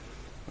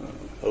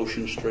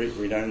 Ocean Street,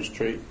 Redown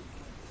Street,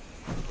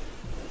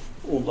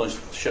 all those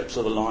ships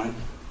of the line,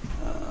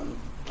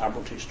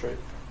 Admiralty Street.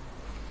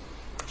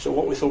 So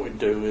what we thought we'd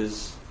do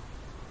is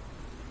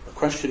a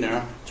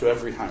questionnaire to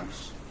every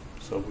house.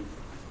 So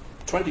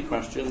 20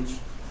 questions.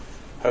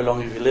 How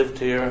long have you lived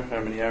here?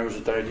 How many hours a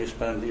day do you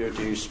spend here?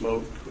 Do you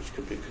smoke? Which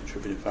could be a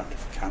contributing factor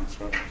for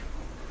cancer.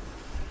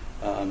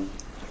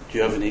 Do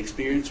you have any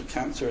experience of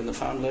cancer in the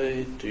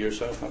family? Do you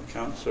yourself have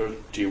cancer?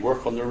 Do you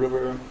work on the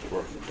river? Do you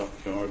work in the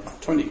dockyard?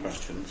 20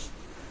 questions.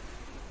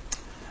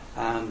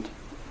 And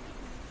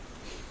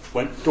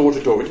went door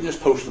to door. We didn't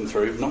just post them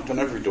through. We knocked on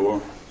every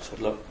door. Said,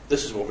 look,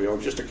 this is what we are,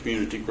 just a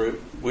community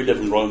group. We live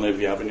in Royal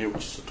Navy Avenue,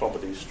 which is the top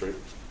of these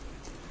streets.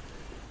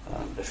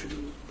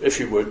 If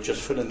you would,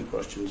 just fill in the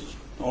questions as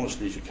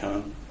honestly as you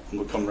can, and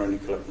we'll come round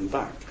and collect them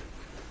back.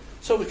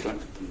 So we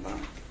collected them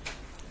back.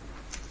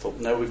 Thought,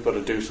 now we've got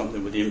to do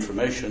something with the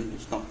information.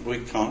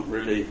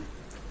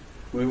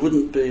 We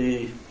wouldn't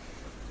be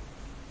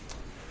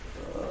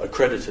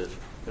accredited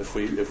if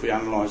we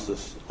analysed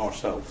this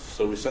ourselves.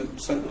 So we sent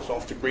this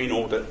off to Green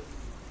Audit,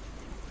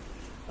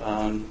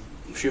 and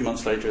a few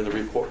months later the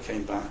report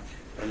came back,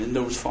 and in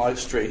those 5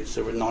 streets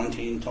there were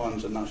 19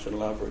 times the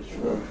national average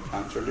for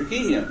cancer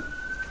leukemia.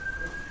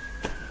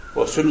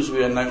 Well, as soon as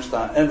we announced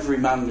that, every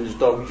man and his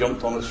dog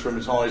jumped on us from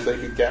as high as they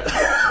could get.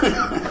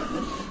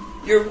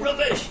 You're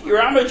rubbish, you're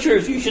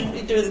amateurs, you shouldn't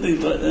be doing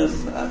things like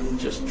this, and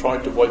just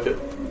tried to wipe it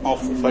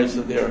off the face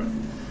of the earth.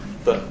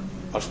 But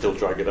I still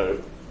drag it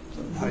out.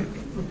 Like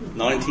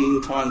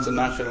 19 times the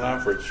national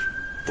average,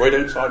 right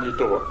outside your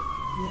door.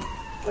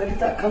 Where did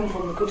that come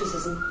from, the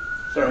criticism?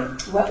 Sorry?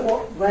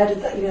 Where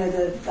did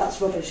that,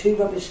 that's rubbish, who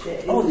rubbished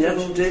it? The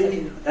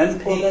FD,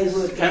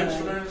 MPs,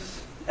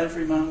 councillors,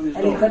 every man and his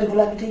dog. Any credible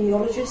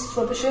epidemiologists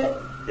rubbish it?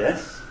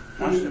 Yes.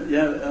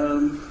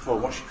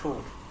 What's she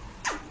called?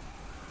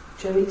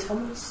 Joey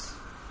Thomas?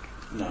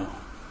 No.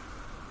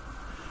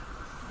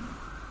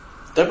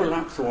 Deborah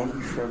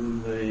Lapthorne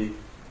from the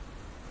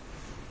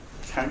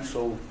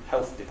council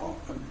health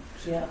department.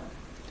 Yeah.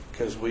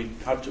 Because we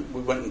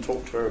went and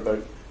talked to her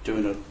about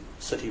doing a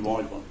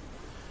citywide one.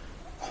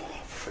 I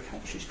forget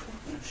what she's called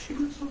now.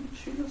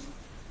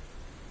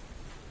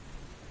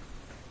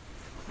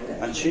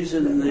 And she's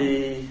in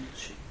the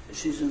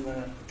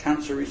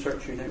cancer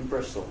research unit in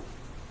Bristol.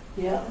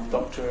 Yeah.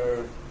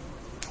 Dr.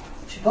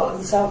 She's part of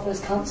the South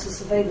West Cancer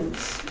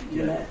Surveillance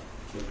Unit.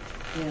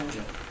 Yeah.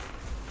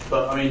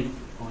 But I mean,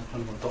 I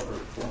kind of got her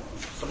report.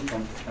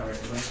 Sometimes I carry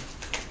it around.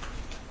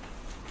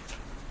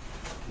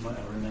 Might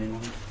have her name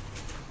on it.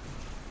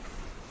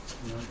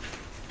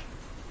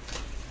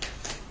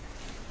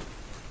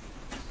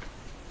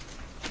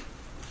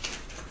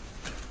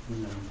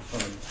 No,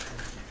 sorry.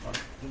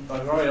 I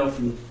very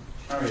often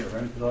carry it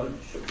around because I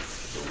don't show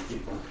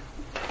people.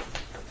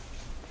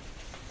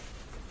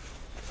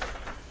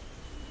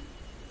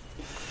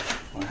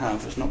 I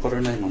have. It's not got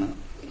her name on it.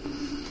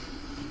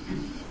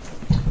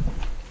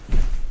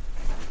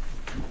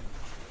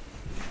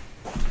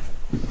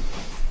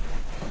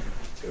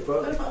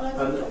 What about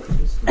local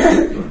doctors?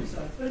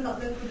 What about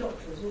local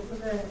doctors? What was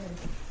their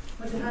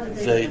name? How did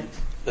they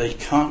They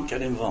can't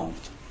get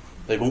involved.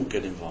 They won't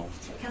get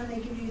involved. Can they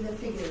give you their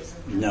figures?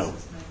 No.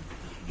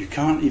 You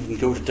can't even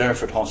go to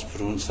Devonport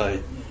Hospital and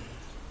say,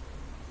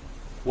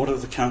 what are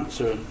the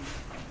cancer...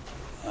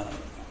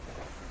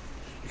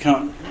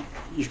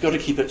 You've got to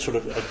keep it sort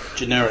of a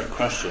generic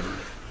question.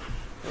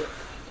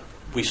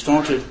 We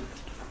started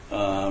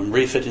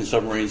refitting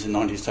submarines in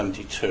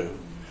 1972.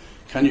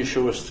 Can you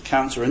show us the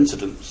cancer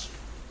incidents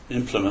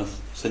in Plymouth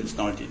since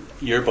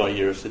year by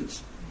year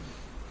since?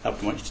 I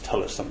want you to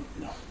tell us something.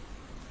 No.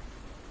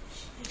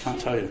 Can't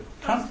tell you.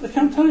 They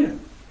can't tell you.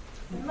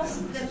 There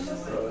must be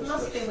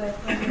a way of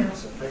finding out. The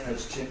thing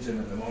that's changing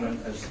at the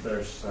moment is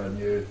there's a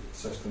new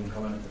system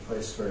coming into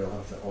place where you'll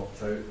have to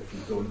opt out if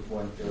you don't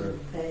want your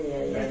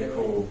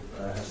medical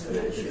history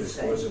to be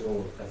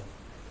disclosable.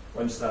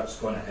 Once that's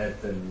gone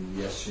ahead, then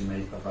yes, you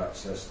might have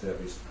access to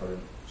at least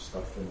current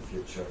stuff in the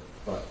future.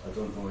 But I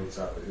don't know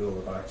exactly who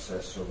will have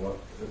access or what.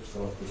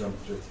 They'll have to jump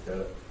through to get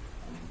it.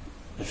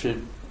 If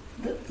you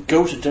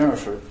go to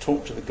Devonport,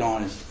 talk to the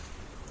guys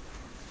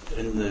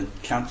in the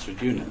cancer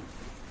unit.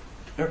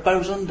 They're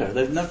bows under.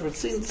 They've never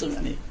seen so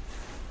many,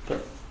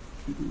 but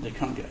they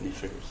can't get any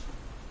figures.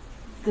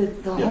 The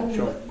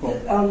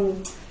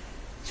whole.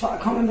 So I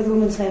can't remember the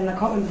woman's name and I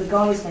can't remember the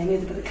guy's name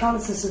either, but the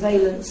Cancer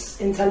Surveillance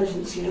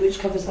Intelligence Unit, which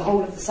covers the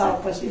whole of the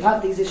Southwest, we've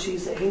had these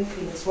issues at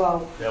Hinckley as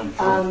well. Yeah,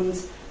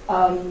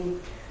 sure.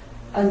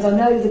 And I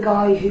know the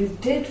guy who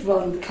did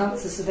run the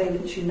Cancer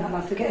Surveillance Unit, and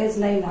I forget his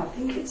name now, I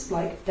think it's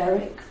like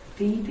Derek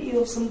Phoebe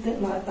or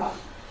something like that.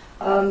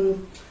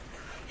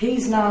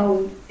 He's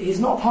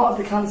not part of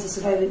the Cancer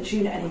Surveillance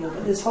Unit anymore,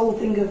 but this whole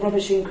thing of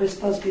rubbishing Chris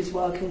Busby's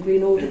work and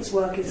Green Audit's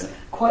work is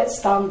quite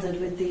standard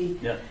with the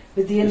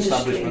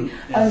industry.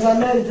 And I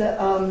know that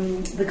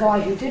the guy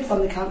who did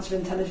run the Cancer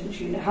Intelligence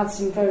Unit had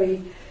some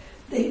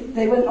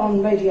they went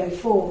on Radio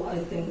 4, I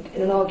think,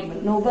 in an argument,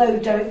 and although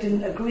Derek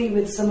didn't agree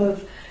with some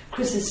of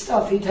Chris's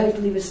stuff, he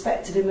totally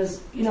respected him as,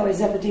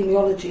 his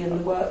epidemiology and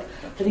the work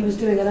that he was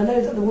doing. And I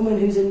know that the woman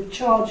who's in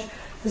charge,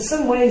 there's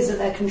some ways that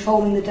they're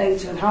controlling the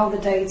data and how the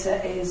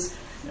data is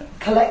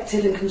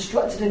collected and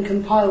constructed and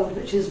compiled,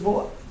 which is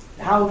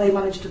how they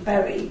manage to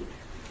bury,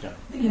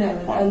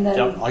 and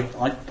then...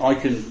 I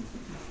can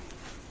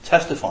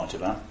testify to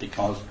that,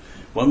 because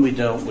when we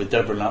dealt with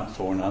Deborah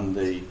Lapthorne and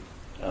the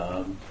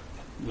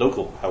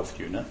local health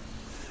unit,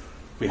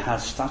 we had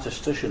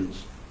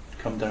statisticians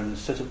come down and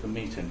sit at the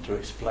meeting to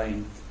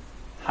explain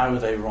how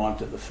they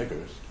arrived at the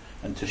figures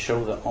and to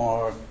show that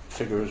our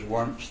figures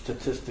weren't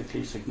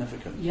statistically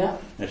significant. Yeah.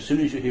 And as soon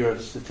as you hear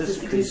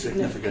statistically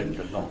significant,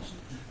 you're lost.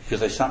 Because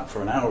they sat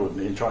for an hour with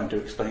me and trying to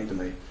explain to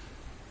me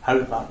how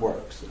that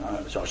works.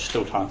 So I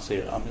still can't see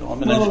it.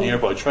 I'm an engineer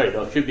by trade.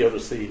 I should be able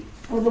to see.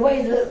 Well, the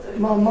way that...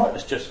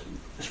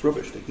 It's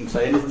rubbish. They can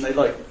say anything they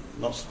like.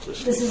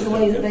 This is the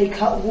way that they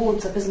cut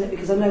wards up, isn't it?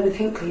 Because I know with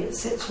Hinckley it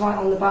sits right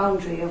on the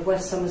boundary of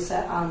West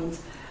Somerset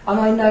and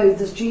I know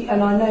this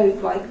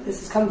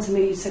has come to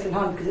me second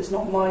hand because it's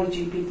not my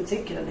GP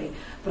particularly,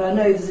 but I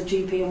know there's a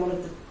GP in one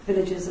of the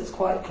villages that's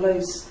quite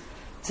close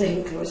to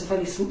Hinckley, or it's a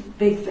fairly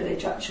big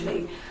village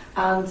actually,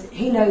 and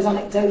he knows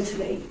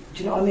anecdotally,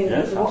 do you know what I mean?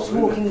 Yes, what's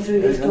walking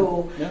through his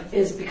door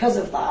is because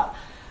of that.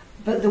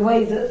 But the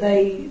way that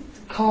they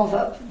carve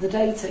up the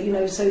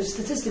data, so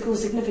statistical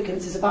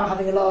significance is about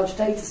having a large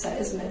data set,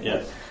 isn't it?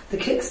 Yes. The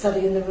Kick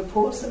study and the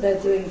reports that they're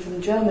doing from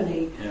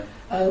Germany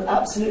are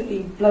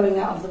absolutely blowing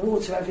out of the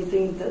water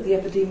everything that the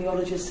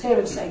epidemiologists here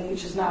are saying,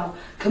 which is now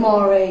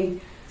Kamare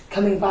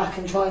coming back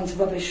and trying to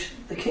rubbish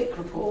the Kick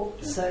report.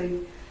 Yeah. So,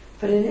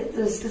 but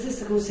the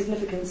statistical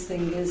significance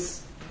thing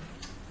is,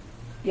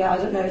 I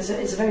don't know. It's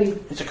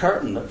a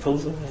curtain that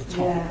pulls over the top.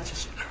 Yeah.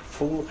 Just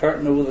pull the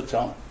curtain over the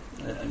top,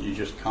 and you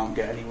just can't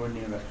get anywhere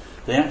near it.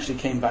 They actually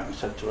came back and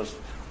said to us,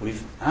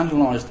 "We've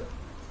analysed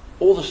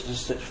all the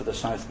statistics for the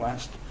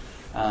Southwest,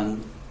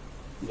 and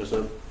there's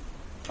a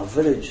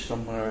village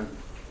somewhere.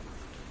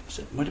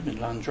 It might have been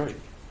Landrake,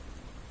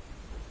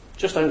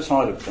 just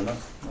outside of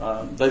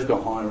Plymouth. They've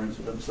got higher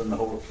incidence than the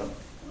whole of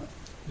Plymouth."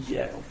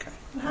 Yeah, okay.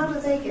 How do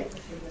they get the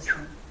figures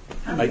then?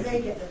 How do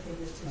they get the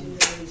figures to do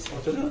their research?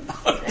 I don't know.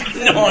 I have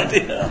no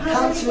idea.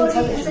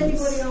 Has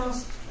anybody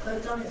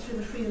done it through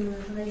the Freedom of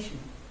Information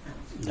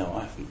Act? No,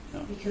 I haven't. No.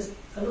 Because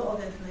a lot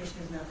of information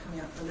is now coming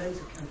out for loads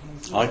of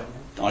campaigns.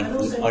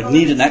 I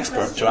need an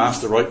expert to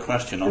ask the right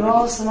question. There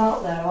are some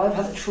out there. I've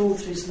had to trawl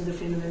through some of the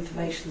Freedom of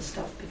Information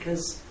stuff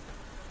because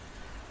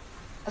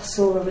I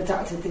saw a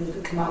redacted thing that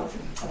had come out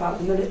about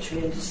the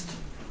military and just...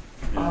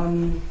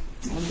 I'm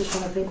just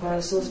trying to think where I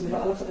saw something.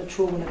 I'll have to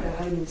trawl when I go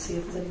home and see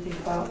if there's anything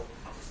about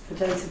the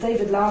data.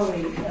 David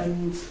Lowry,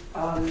 and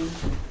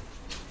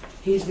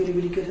he's really,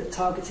 really good at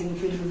targeting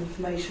Freedom of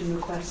Information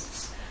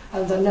requests.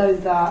 And I know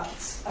that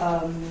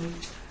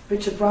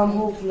Richard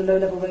Bramhall from the Low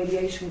Level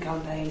Radiation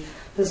Campaign,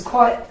 there's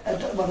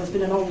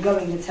been an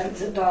ongoing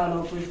attempt at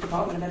dialogue with the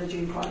Department of Energy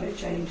and Climate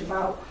Change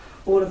about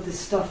all of this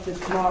stuff with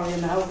Kamari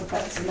and the health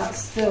effects, and that's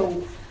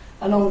still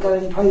an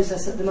ongoing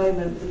process at the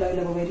moment with the Low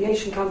Level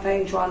Radiation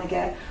Campaign, trying to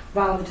get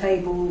round the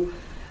table.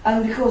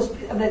 And because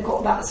they've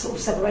got that sort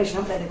of separation,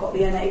 haven't they? They've got the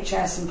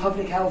NHS and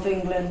Public Health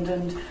England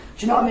and, do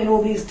you know what I mean,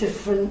 all these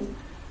different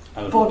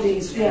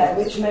bodies,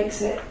 which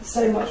makes it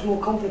so much more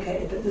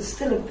complicated. But there's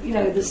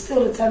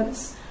still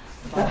attempts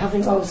at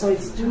having... Oh, sorry,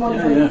 do you mind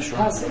if I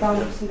pass it around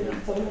something to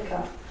have a look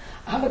at?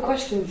 I have a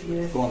question for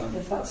you,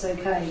 if that's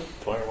okay.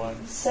 Fire away.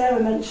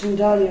 Sarah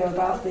mentioned earlier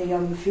about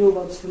the fuel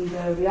rods from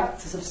the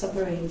reactors of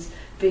submarines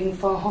being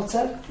far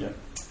hotter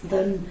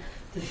than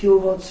the fuel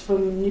rods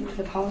from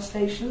nuclear power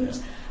stations.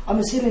 Yeah. I'm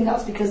assuming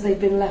that's because they've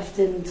been left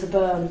in to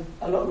burn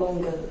a lot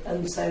longer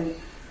and so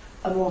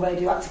are more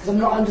radioactive. Because I'm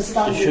not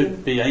understanding... You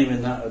should be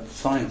aiming that at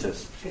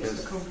scientists.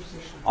 It's the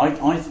composition.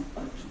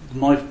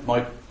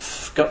 My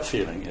gut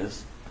feeling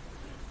is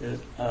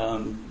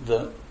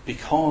that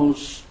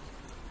because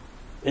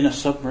in a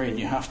submarine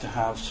you have to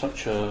have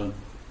such a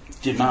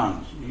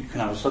demand, you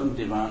can have a sudden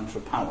demand for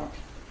power.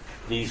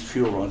 These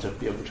fuel rods have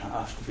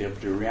to be able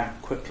to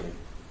react quickly.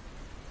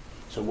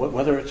 So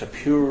whether it's a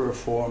purer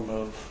form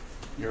of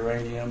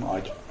uranium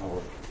or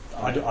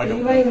I The don't know.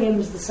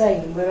 uranium's the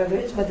same, whether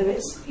it's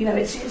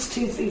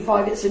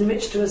 235, it's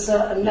enriched to a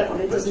certain level.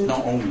 Yeah, It but it's doesn't.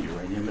 not only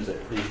uranium, is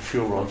it? These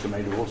fuel rods are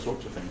made of all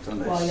sorts of things,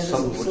 aren't they? Well, yeah, there's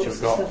Some all of which sorts have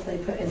of got stuff they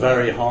put in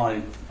very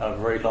high,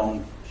 very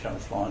long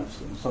shelf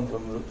lives, and some of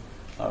them,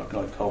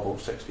 like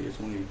cobalt 60, is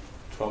only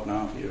 12 and a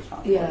half years.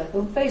 Yeah,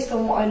 well, based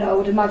on what I know, I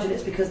would imagine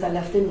it's because they're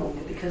left in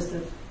longer. Because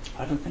the.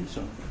 I don't think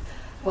so.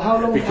 Well, how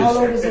long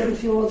Because- is the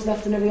fuel rods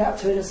left in a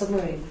reactor in a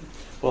submarine?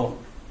 Well,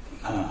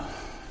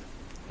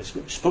 it's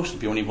supposed to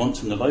be only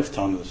once in the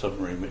lifetime of the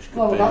submarine, which could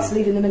Well, be... that's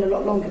leaving them in a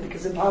lot longer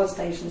because in power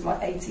stations, like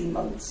 18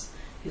 months,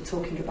 you're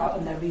talking about,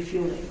 and they're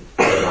refueling.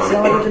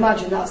 So I would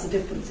imagine that's the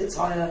difference. It's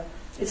higher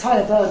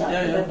burn out.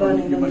 They're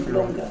burning them for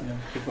longer.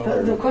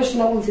 But the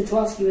question I wanted to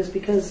ask you is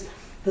because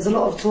there's a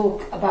lot of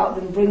talk about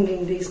them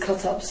bringing these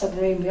cut-up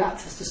submarine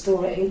reactors to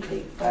store at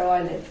Hinkley, where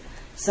I live.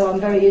 So I'm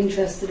very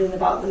interested in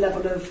about the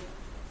level of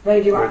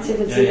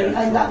radioactivity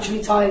and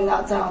actually tying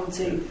that down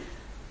to,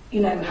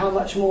 how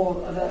much more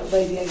of a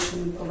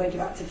radiation or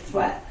radioactive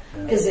threat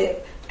is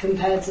it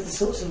compared to the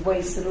sorts of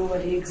waste that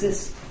already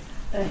exist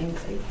at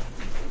Hinkley?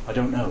 I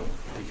don't know,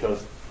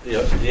 because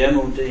the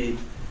MOD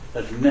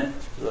admit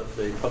that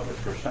the public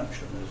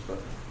perception is that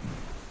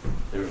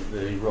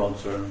the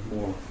rods are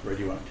more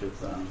radioactive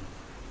than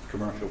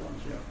commercial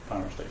ones,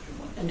 power station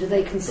ones. And do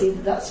they concede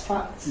that that's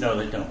fact? No,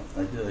 they don't.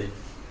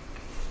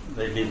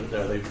 They leave it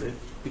there.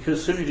 Because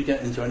as soon as you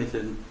get into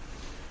anything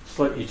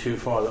slightly too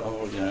far,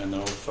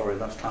 no, sorry,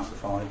 that's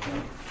classified.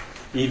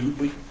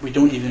 Even we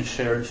don't even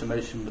share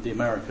information with the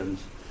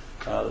Americans.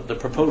 The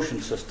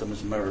propulsion system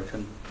is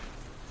American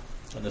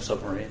in the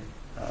submarine.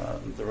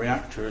 The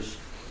reactors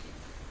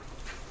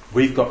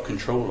we've got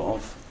control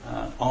of.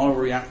 Our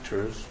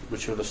reactors,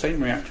 which are the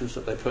same reactors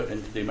that they put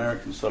into the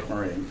American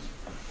submarines,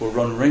 will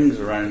run rings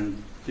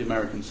around the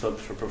American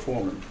subs for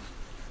performance.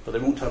 But they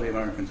won't tell the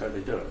Americans how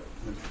they do it.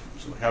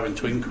 It's like having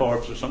twin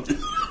carbs or something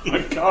in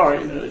a car,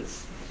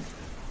 it's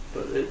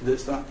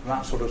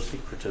that sort of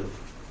secretive.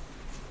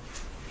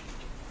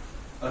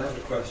 I have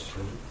a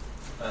question.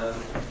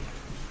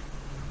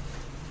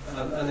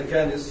 And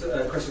again, it's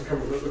a question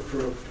coming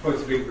from a point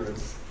of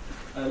ignorance.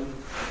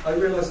 I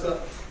realise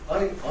that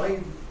I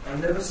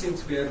never seem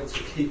to be able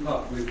to keep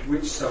up with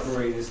which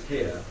submarine is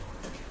here,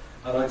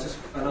 and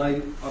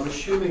I'm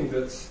assuming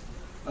that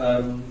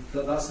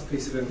that's a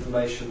piece of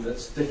information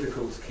that's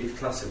difficult to keep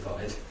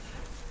classified.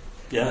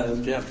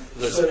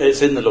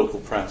 It's in the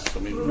local press.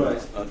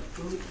 Right.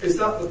 Is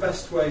that the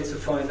best way to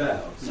find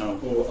out? No.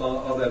 Or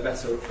are there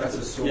better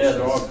sources? Yeah,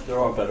 there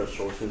are better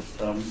sources.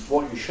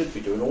 What you should be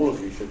doing, all of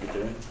you should be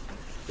doing,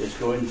 is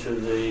going to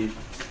the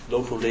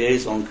local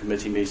liaison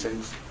committee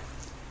meetings,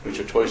 which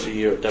are twice a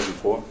year at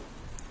Devonport.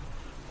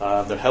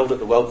 They're held at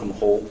the Welcome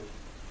Hall,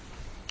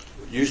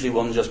 usually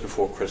one just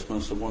before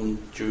Christmas and one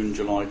June,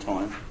 July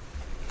time,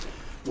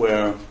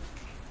 where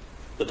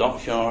the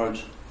dockyard,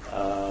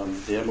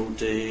 the MOD,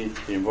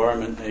 the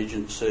Environment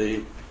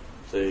Agency,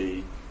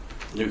 the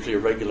nuclear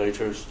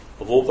regulators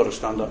have all got to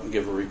stand up and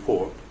give a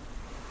report.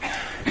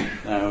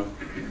 Now,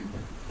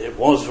 it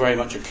was very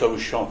much a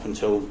closed shop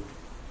until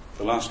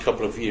the last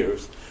couple of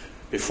years.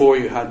 Before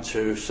you had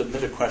to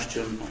submit a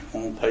question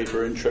on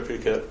paper in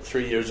triplicate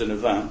 3 years in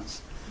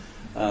advance.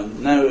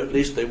 Now at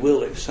least they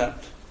will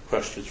accept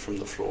questions from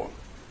the floor.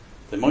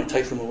 They might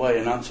take them away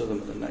and answer them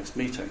at the next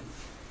meeting,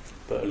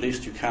 but at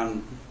least you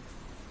can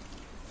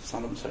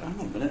stand up and say, hang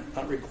on a minute,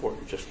 that report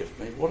you just given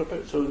me, what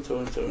about so and so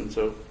and so and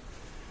so?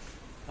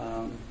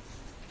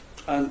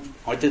 And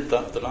I did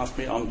that at the last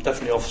meeting. I'm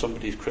definitely off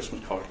somebody's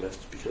Christmas card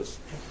list because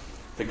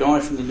the guy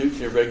from the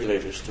nuclear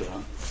regulator stood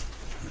up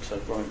and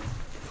said, right,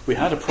 we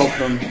had a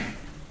problem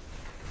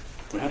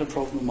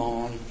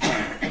on,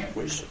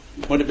 which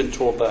might have been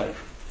Torbay,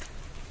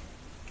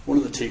 one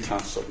of the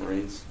T-class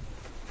submarines.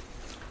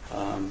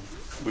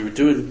 We were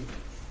doing,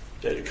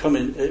 it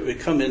would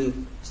come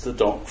in to the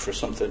dock for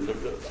something.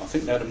 I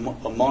think they had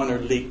a minor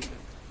leak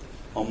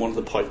on one of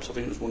the pipes. I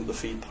think it was one of the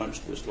feed pumps.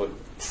 There was like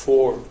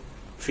 4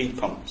 feed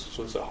pumps,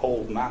 so it's a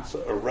whole mass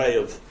array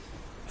of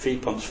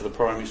feed pumps for the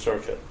primary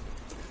circuit.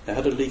 They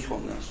had a leak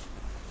on this,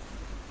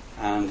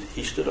 and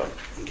he stood up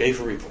and gave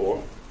a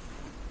report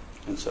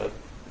and said,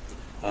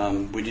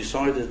 we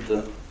decided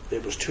that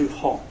it was too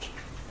hot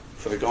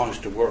for the guys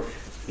to work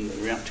in the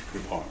reactor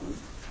compartment,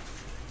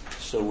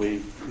 so we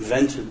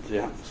vented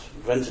it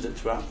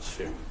to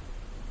atmosphere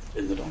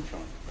in the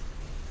dockyard.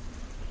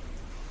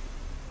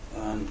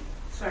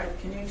 Sorry,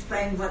 can you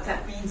explain what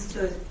that means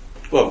to us?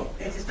 Well,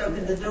 They just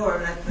opened the door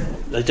like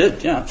they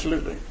did, yeah,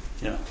 absolutely,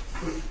 yeah.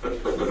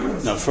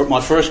 Now,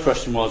 my first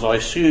question was, I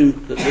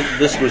assumed that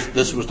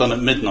this was done at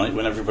midnight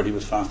when everybody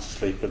was fast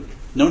asleep, but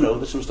no,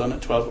 this was done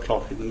at 12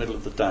 o'clock in the middle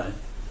of the day.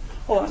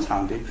 Oh, that's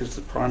handy because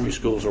the primary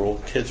schools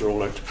kids are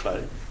all out to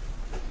play.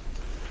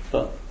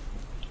 But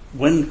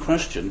when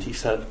questioned, he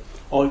said,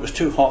 oh, it was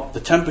too hot, the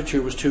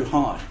temperature was too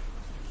high.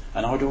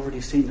 And I'd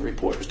already seen the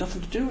report. It was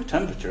nothing to do with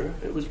temperature,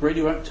 it was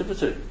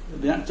radioactivity.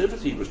 The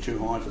activity was too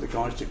high for the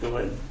guys to go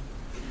in.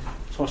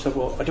 So I said,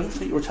 well, I don't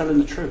think you were telling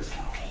the truth.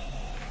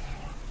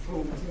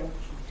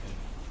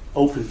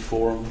 Open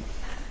forum,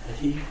 and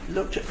he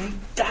looked at me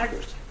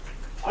daggers.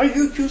 are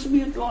you accusing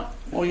me of like?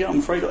 Well, yeah, I'm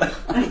afraid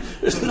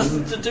it's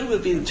nothing to do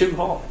with being too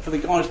hot for the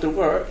guys to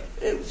work.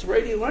 It was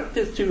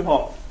radioactive too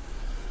hot.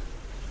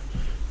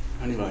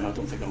 Anyway, I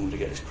don't think I'm going to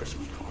get his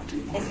Christmas card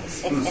anymore.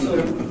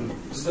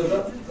 So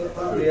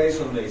that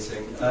liaison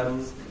meeting,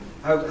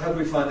 how do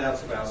we find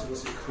out about it?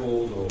 What's it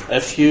called? Or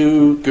If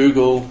you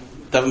Google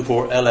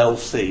Devonport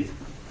LLC,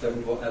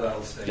 Devonport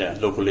LLC. Yeah,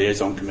 local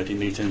liaison committee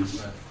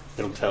meetings, Right.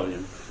 it'll tell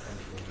you.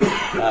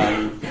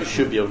 You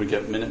should be able to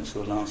get minutes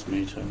of the last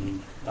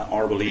meeting. That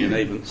horrible Ian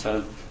Avent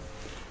said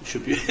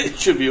it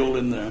should be all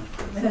in there.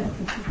 But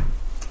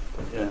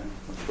yeah,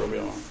 that's where we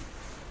are.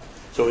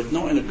 So it's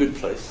not in a good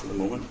place at the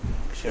moment.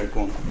 Yeah,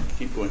 go on,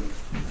 keep going.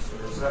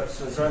 So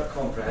is that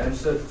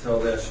comprehensive to all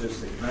the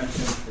issues that you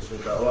mentioned? Because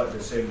we've got a lot of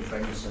the same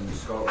things in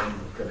Scotland.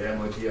 We've got the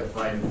MOD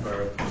applying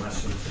for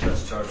permission to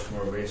discharge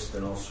more waste,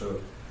 and also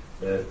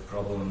the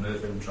problem of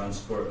moving,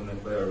 transporting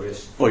nuclear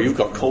waste. Well, you've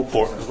got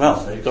Coalport as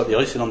well. You've got the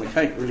icing on the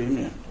cake, really, haven't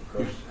you? Of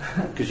course.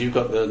 Because you've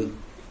got the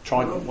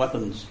Trident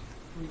weapons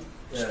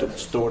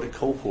stored at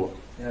Coalport.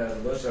 Yeah,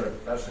 that's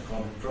a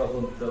common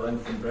problem. The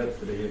length and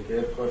breadth of the UK,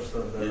 of course,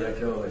 they're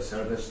regularly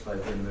serviced by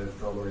being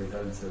moved all the way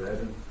down to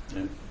Reading.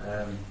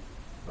 Yeah.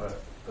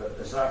 But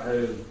is that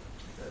how,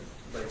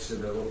 like say,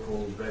 the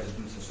local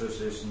residents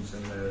associations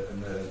and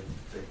the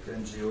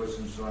NGOs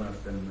and so on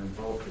have been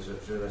involved? Is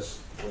it through this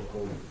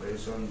local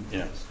liaison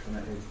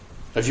committee?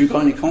 Have you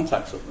got any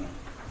contacts up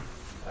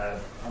there?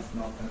 I've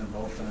not been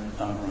involved in it.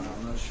 Right.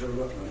 I'm not sure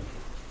what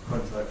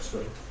contacts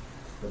are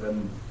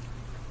within.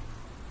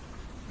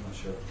 I'm not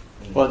sure.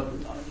 Well,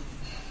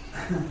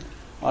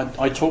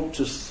 I talked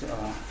to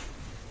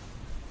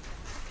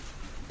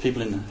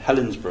people in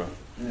Helensburgh.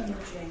 Yeah.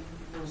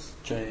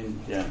 Jane,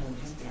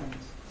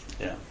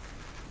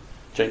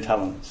 Jane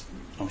Talent.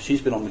 Oh, she's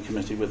been on the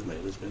committee with me.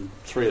 There's been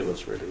three of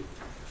us really.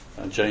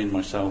 Jane,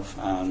 myself,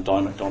 and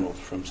Di MacDonald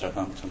from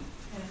Southampton.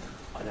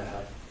 I know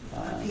her.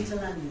 Peter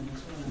Lanyon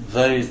as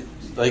well.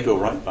 They go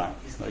right back.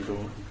 They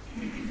go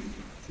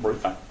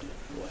right back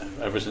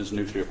ever since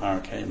nuclear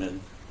power came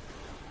in.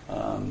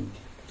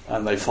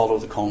 And they follow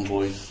the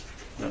convoys.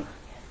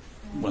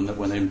 When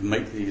they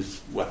make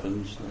these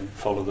weapons, they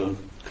follow the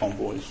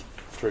convoys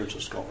through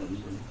to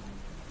Scotland and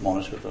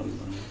monitor them.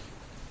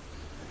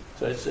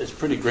 So it's a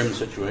pretty grim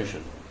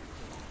situation.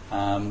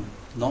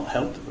 Not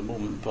helped at the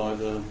moment by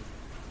the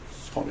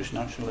Scottish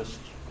nationalists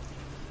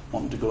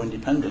wanting to go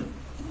independent.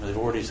 They've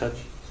already said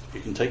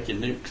you can take your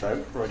nukes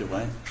out right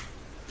away.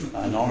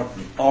 And our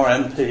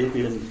MP,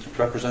 being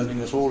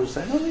representing us all, is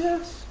saying, oh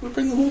yes, we'll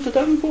bring them all to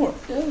Devonport.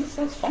 Yes,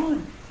 that's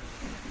fine.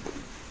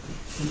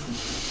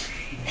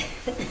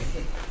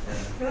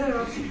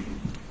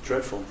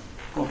 Dreadful.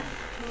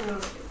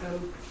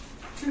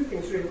 Two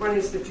things really. One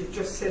is that you've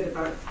just said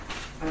about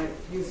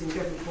using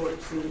Devonport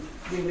to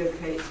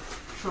relocate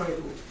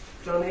Trident.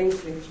 John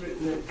Ainsley has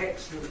written an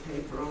excellent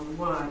paper on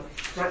why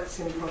that's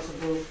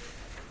impossible.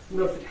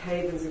 Milford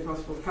Haven's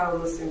impossible,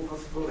 Falmouth's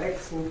impossible,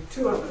 Exon,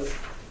 two others.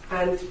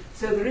 And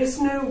so there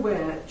is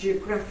nowhere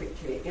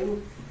geographically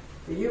in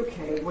the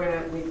UK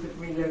where we could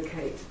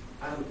relocate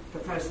the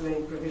Faz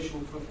Lane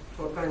provision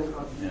for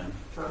Vanguard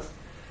class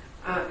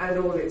and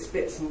all its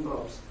bits and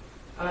bobs.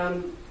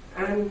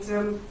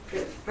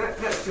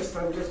 That's just,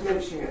 I'm just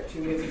mentioning it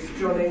to you. It's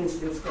John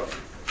Ainsley's got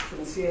from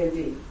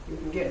CND. You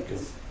can get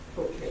this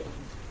booklet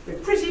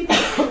with pretty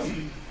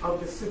pictures of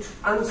the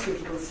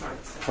unsuitable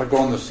sites. If I go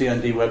on the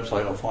CND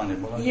website, I'll find it,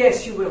 will I?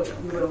 Yes, you will.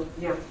 You will,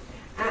 yeah.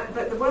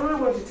 But the one I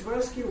wanted to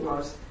ask you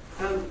was,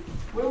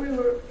 when we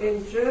were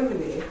in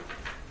Germany,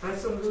 I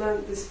sort of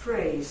learnt this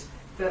phrase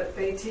that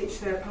they teach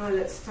their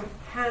pilots to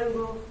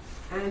handle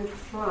and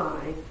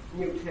fly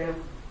nuclear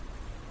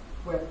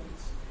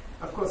weapons.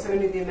 Of course,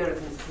 only the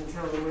Americans can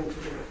tell them when to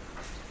do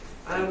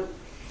it.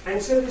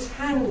 And so this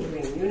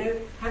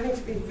handling, having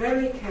to be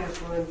very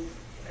careful.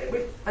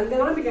 And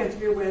then I began to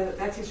be aware that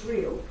that is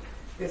real,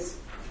 this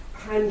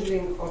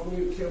handling of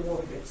nuclear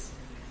warheads.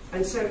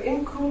 And so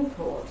in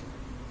Coalport,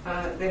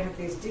 they have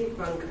these deep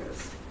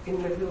bunkers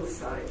in the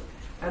hillside.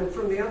 And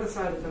from the other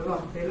side of the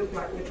lot, they look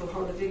like little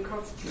holiday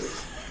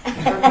cottages.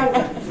 But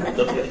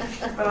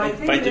I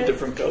think painted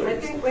different colours. I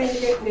think when you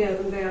get near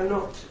them,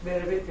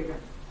 they're a bit bigger.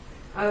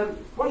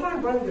 What I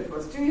wondered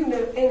was, do you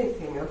know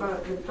anything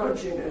about the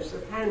dodginess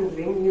of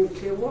handling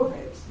nuclear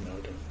warheads? No,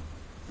 I don't.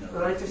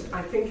 No. And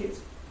I think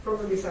it's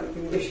probably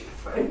something we should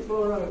find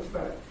more out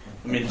about.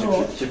 I mean,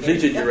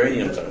 depleted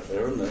uranium's out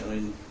there, isn't it? I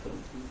mean,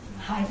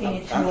 hiding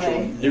it actual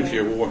away.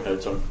 nuclear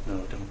warheads are. No,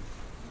 I don't.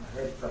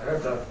 I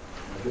heard a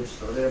good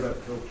story about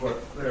Coalport.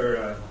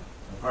 They're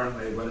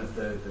apparently one of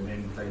the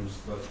main things,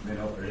 main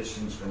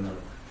operations when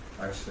they're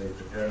actually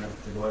preparing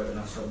it to go out in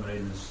a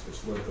submarine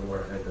is load the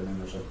warhead, and then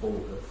there's a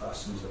bolt that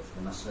fastens it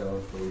from a cell,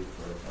 I believe,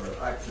 or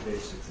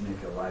activates it to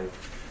make it live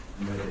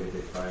and ready to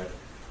be fired.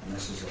 And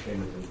this is a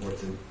kind of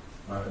important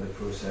part of the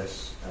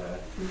process.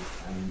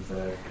 And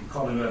in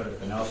common with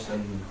everything else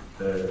in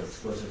the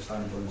explosives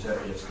handling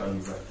jetty, it's done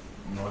with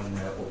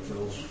non-metal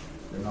tools.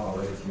 They're not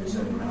allowed to use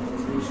any metal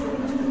tools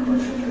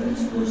because of the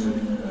explosive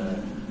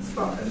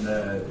in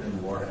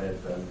the warhead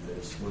and the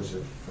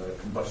explosive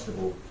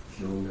combustible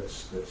fuel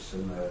that's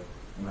in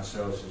the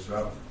cells as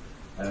well.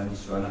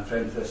 So an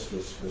apprentice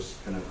was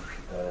kind of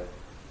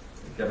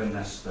given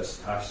this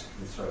task,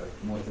 and sort of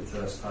promoted to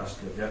this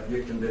task of, yep,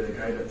 you can be the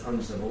guy that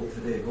turns the bolt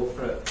today, go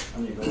for it,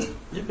 and you go.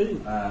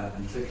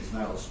 And took his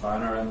metal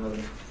spanner in with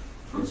him.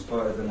 He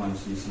spotted them on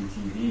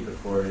CCTV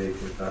before he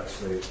could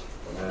actually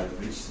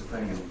reach the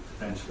thing and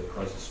potentially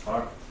cause a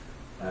spark.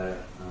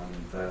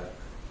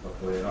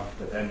 Luckily enough,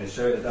 but then they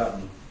shouted at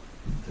him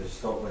to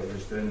stop what he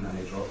was doing, and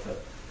he dropped it.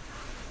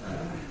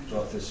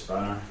 Dropped his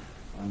spanner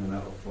on the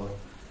metal floor.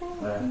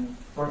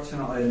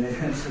 Fortunately, no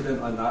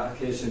incident on that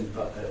occasion,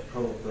 but it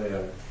probably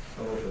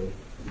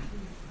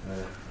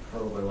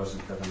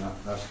wasn't given that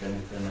risk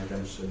anything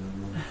against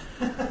him.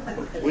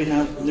 We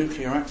have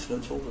nuclear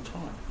accidents all the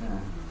time. Yeah.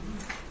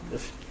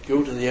 If you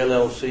go to the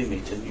LLC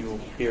meeting, you'll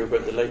hear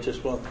about the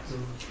latest one.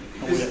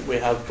 We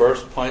have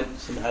burst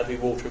pipes and heavy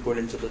water going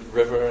into the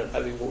river and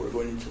heavy water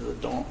going into the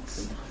dock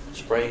and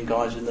spraying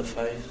guys in the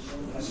face.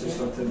 This is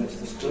something that's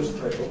disclosed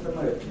quite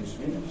openly at these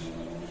meetings.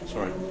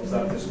 Sorry? Is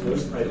that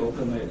disclosed quite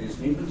openly at these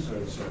meetings, or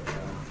is it?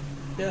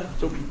 Yeah,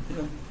 it's open,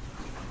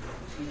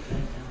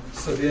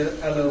 So the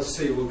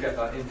LLC will get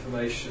that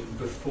information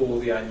before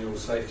the annual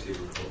safety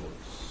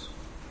reports?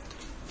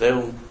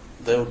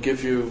 They'll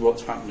give you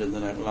what's happened in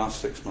the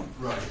last 6 months.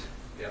 Right,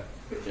 yeah.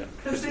 Yeah,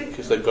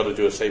 because they've got to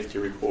do a safety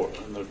report,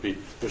 and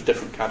there's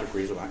different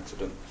categories of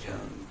accidents. Yeah.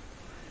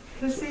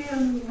 Because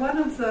one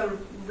of the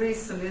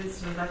recent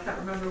incidents, I can't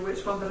remember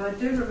which one, but I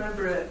do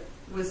remember it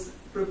was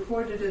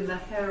reported in the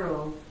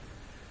Herald,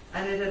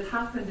 and it had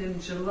happened in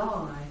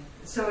July.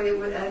 So it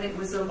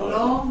was a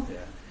long. Yeah.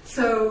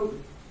 So,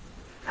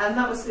 and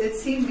that was. It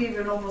seemed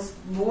even almost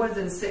more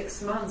than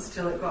 6 months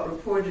till it got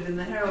reported in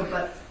the Herald.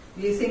 But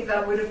you think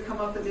that would have come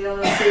up at the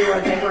LLC,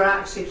 or they were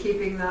actually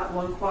keeping that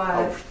one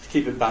quiet? I'll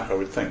keep it back, I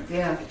would think.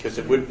 Yeah. Because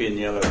it would be in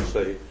the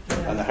LLC,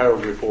 and the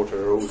Herald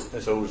reporter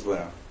is always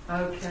there.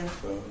 Okay.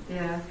 So.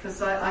 Yeah,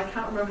 because I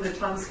can't remember the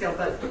timescale,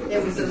 but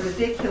it was a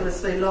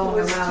ridiculously long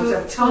amount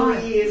of 2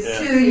 time. years.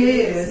 Yeah. 2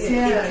 years,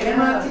 yeah. It came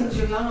out in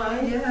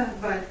July, Yeah.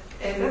 but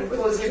it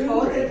was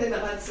reported in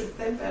about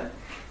September.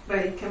 But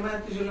it came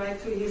out in July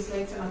 2 years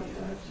later. I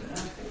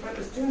think that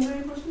was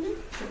January, wasn't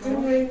it? The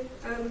January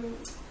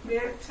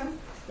reactor.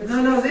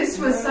 No, this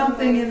was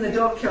something in the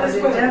dockyard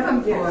in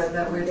Devonport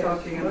that we're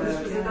talking about. This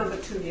was another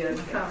 2 years.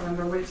 I can't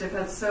remember which. They've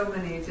had so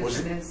many different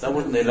incidents. That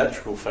wasn't the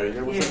electrical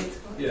failure, was it?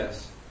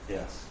 Yes.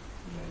 Yes.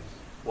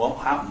 What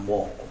happened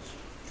was,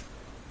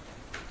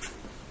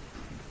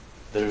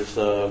 there's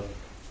a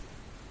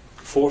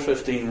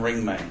 415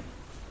 ring main.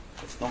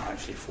 It's not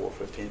actually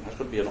 415. It has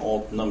to be an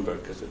odd number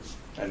because it's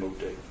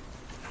MOD.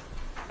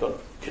 But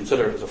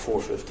consider it as a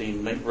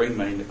 415 ring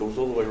main that goes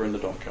all the way around the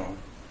dockyard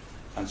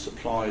and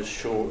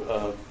supplies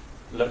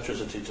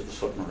electricity to the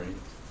submarine.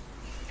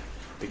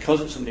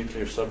 Because it's a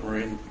nuclear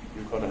submarine,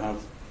 you've got to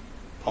have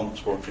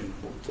pumps working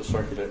to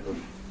circulate the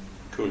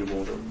cooling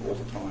water all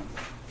the time.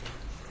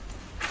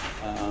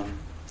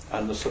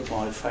 And the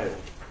supply failed.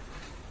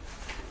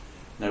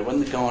 Now, when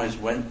the guys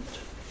went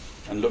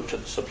and looked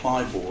at the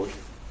supply board,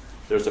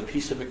 there's a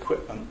piece of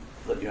equipment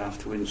that you have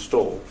to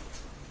install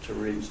to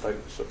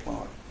reinstate the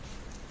supply.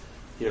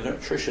 The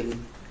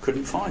electrician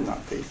couldn't find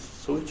that piece,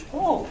 so he said,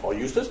 I'll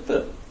use this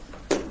bit.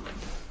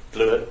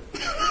 Blew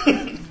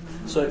it.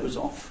 So it was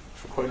off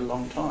for quite a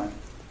long time.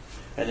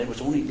 And it was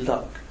only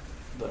luck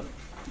that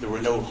there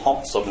were no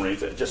hot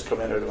submarines that had just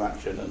come in out of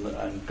action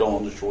and gone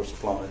on the shore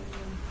supply.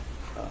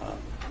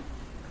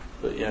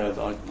 But yeah,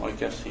 I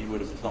guess he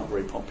would have not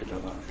very popular,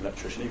 that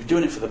electrician. He was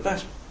doing it for the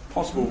best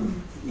possible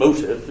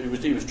motive.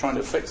 He was trying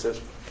to fix it,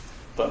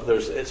 but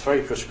it's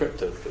very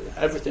prescriptive.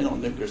 Everything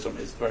on nuclear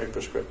submarines is very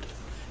prescriptive.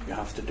 You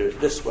have to do it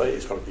this way.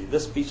 It's got to be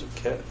this piece of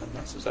kit, and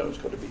that's how it's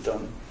got to be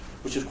done,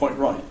 which is quite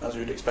right, as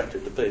you'd expect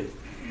it to be.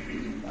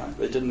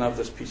 They didn't have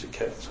this piece of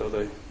kit, so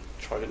they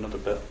tried another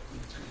bit.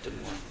 It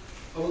didn't work.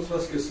 I want to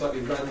ask you a slightly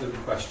random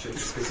question,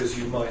 because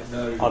you might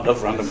know... I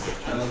love random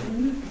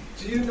questions.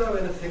 Do you know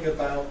anything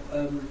about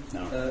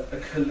No. a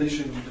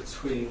collision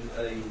between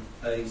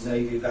a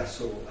Navy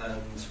vessel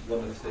and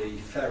one of the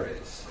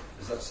ferries?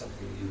 Is that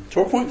something you...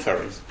 Torpoint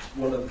ferries?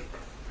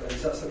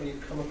 Is that something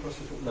you've come across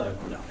at all? No.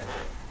 No.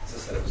 As I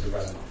said, it was a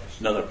random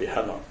question. No, that'd be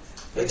hell up.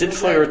 They did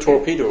fire a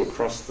torpedo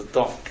across the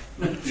dock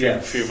a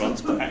few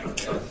months back.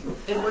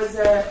 It was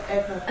an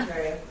aircraft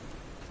carrier.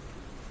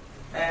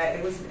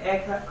 It was an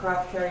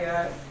aircraft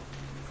carrier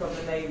from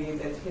the Navy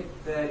that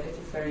hit the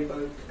little ferry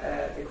boat,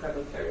 the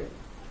Kreml ferry.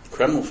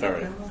 Kreml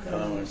ferry?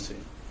 Oh, I see.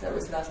 That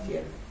was last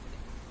year.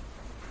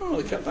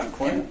 Oh, they kept that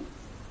quiet.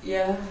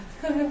 Yeah.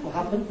 What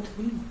happened?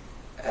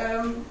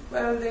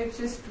 Well, they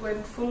just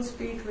went full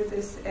speed with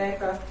this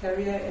aircraft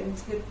carrier and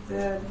hit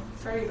the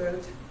ferry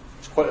boat.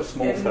 It's quite a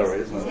small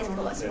ferry, isn't it?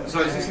 Yeah. So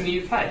is this in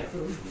the UK?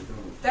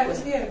 That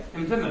was here.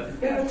 In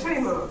Plymouth? In the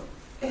Tamar.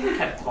 Who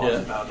kept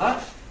quiet about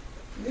that?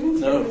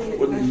 No, it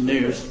wouldn't be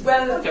news.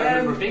 Well, I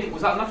don't remember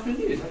was that national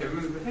news? I don't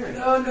remember hearing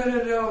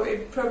it. No.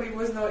 It probably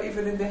was not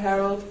even in the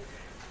Herald.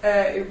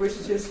 It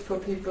was just for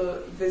people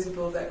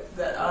visible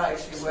that are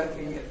actually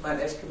working at Mount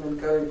Edgecombe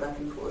and going back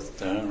and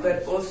forth. Right.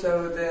 But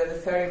also the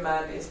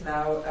ferryman is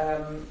now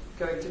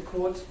going to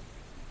court.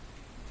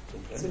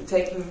 Okay. So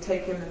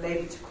taking the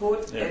Navy to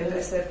court. Yeah. And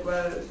I said,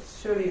 well,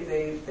 surely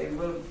they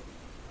will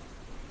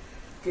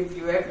give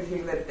you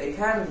everything that they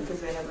can because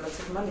they have lots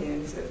of money.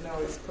 And he said, no,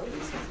 it's probably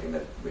something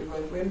that we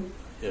won't win.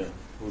 Yeah,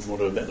 wouldn't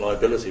want to admit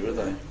liability, would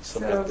they?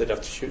 So- They'd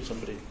have to shoot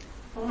somebody.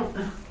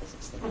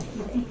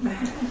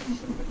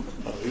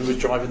 Who was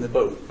driving the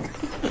boat?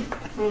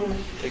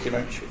 Take him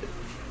out and shoot it.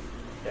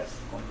 Yes.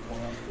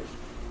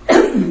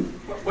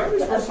 Where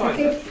is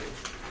Forsyth?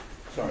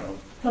 Sorry.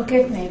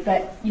 Forgive me,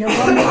 but your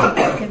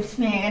one gives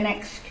me an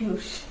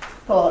excuse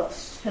for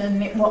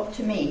what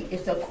to me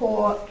is the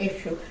core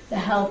issue, the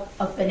health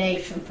of the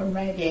nation from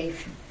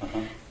radiation.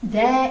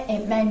 There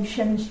it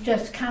mentions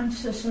just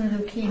cancers and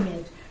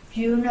leukemias. Do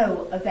you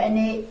know of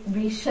any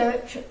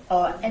research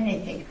or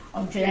anything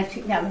on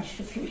genetic damage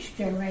to future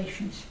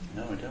generations?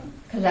 No, I don't.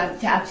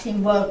 Because I've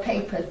seen world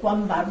papers,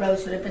 one by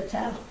Rosa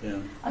Livertel,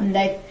 and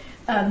they,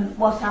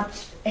 well,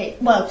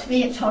 to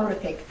me it's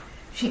horrific.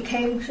 She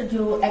came to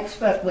do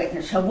expert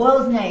witness, her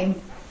world name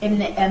in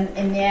the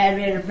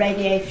area of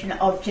radiation,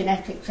 of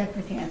genetics,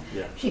 everything else.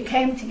 Yeah. She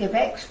came to give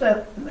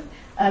expert.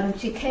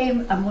 She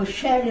came and was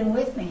sharing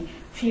with me.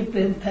 She'd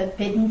been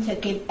forbidden to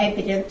give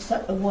evidence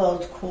at the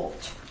World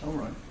Court. All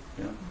right.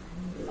 Yeah.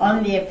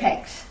 On the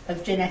effects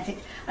of genetics,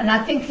 and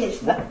I think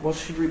it's. Was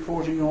she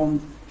reporting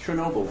on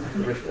Chernobyl?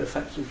 The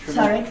effects of Chernobyl?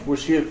 Sorry?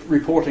 Was she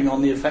reporting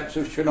on the effects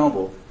of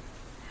Chernobyl?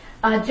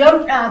 I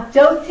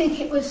don't think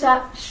it was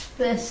that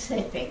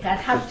specific. I'd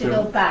have to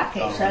go back.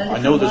 It's a I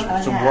know there's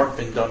little some work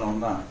been done on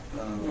that,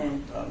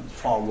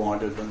 far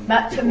wider than.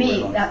 But to people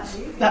me, realise.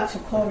 that's a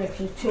core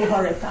issue. Too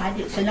horrified.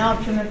 It's an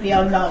argument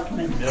beyond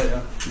argument.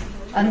 Yeah.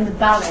 And the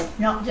ballot,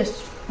 not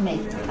just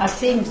me. I've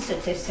seen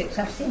statistics.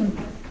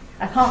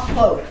 I can't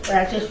quote, but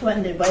I just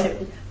wondered whether it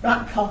was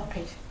rat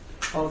carpet.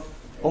 Oh,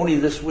 only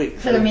this week.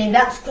 So I mean,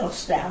 that's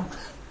glossed down.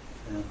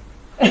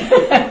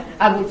 Yeah.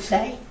 I would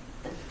say.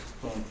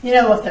 Well, you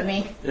know what I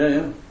mean?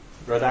 Yeah.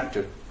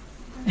 Redacted.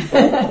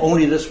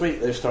 Only this week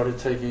they started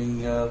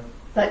taking.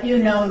 But you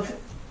know.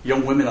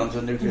 Young women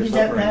onto nuclear submarines. You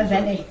don't know of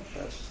any.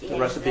 That's the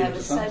recipe for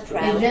so disaster.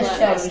 proud, weren't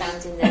they,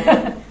 standing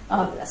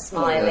there,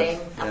 smiling.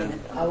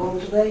 How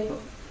old are they?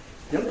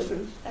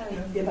 Youngsters.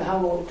 Yeah, but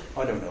how old?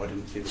 I don't know. I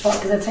didn't see It's right,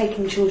 because they're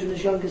taking children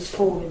as young as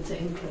 4 into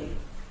Hinkley.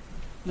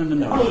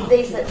 No.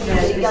 These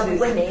are young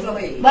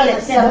women. Well,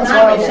 it's never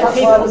mind. So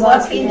people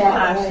working in the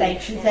power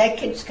stations, their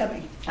kids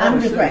coming.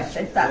 And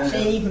regressive. That's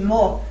even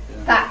more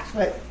facts.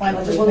 But I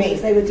just wondered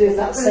if they were doing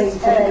that same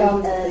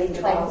early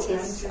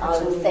 20s,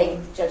 I would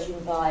think, judging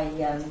by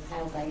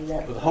how they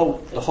look.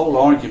 But the whole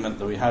argument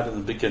that we had in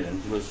the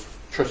beginning was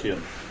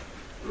tritium.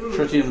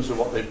 Tritiums are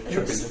what they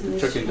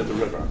took into the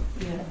river.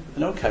 Yeah.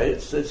 And okay,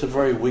 it's a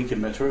very weak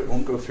emitter. It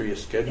won't go through your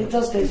skin. It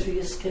does go through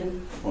your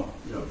skin. Well,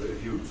 no, but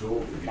if you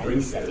absorb it, if you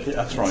drink it,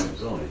 that's right.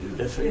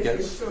 If it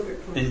gets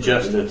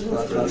ingested,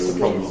 that's the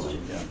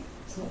problem. Yeah.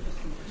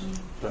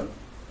 But,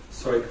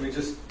 sorry, can we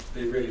just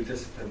be really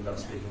disciplined about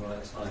speaking one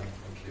at a time?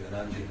 Thank you. And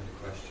Angie had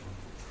a question.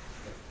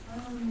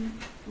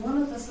 One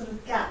of the sort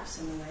of gaps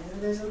in a way,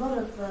 there's a lot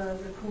of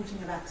reporting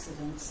of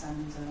accidents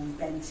and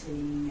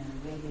venting and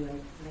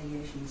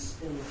radiation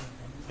spills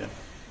and things. Yeah.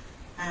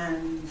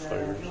 And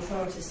the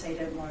authorities say,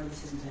 don't worry,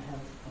 this isn't a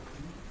health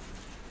problem.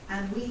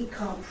 And we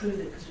can't prove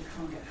it because we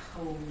can't get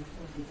hold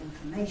of the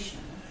information.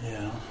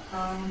 Yeah.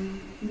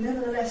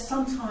 Nevertheless,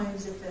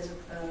 sometimes if there's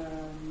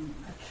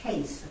a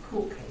case, a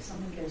court case,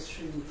 something goes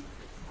through the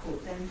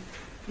court, then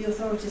the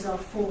authorities are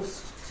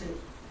forced to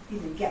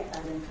get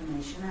that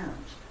information out.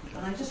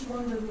 And I just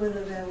wondered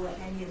whether there were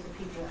any of the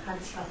people that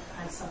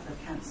had suffered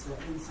cancer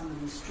in some of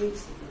these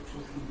streets that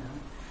you're talking about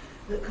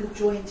that could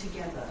join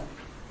together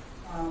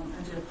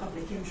and do a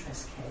public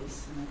interest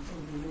case, and there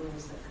could be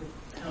lawyers that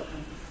could help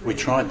them. We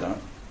tried that.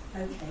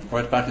 Okay.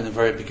 Right back in the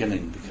very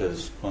beginning,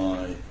 because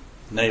my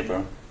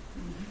neighbour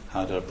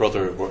had a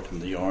brother who worked in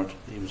the yard.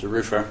 He was a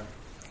roofer,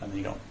 and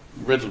he got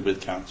riddled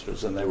with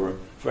cancers, and they were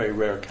very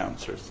rare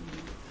cancers.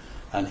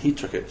 And he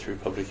took it through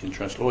public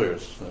interest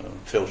lawyers,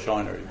 Phil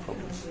Shiner, you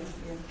probably see.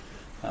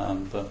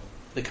 But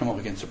they come up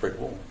against a brick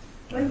wall.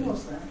 When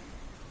was that?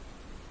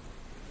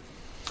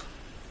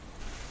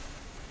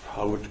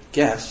 I would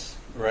guess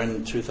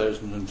around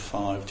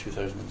 2005,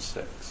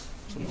 2006.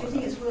 Do you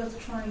think it's worth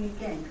trying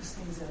again because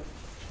things are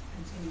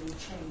continually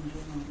change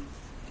or not?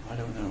 I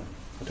don't know.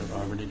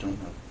 I really don't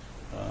know.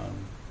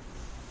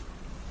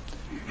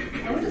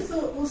 I would have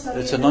thought also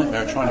it's a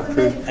nightmare trying to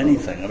prove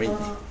anything. I mean, the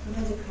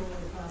medical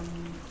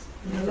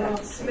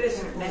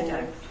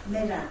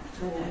Med Act,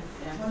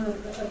 one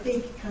of a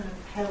big kind of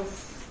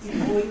health,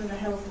 or even the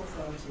health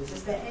authorities.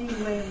 Is there any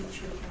way in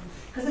which we can?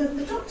 Because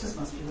the doctors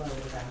must be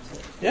worried about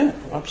it. Yeah,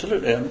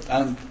 absolutely.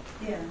 And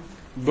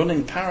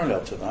running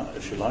parallel to that,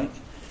 if you like,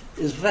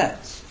 is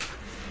vets.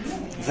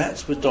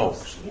 Vets with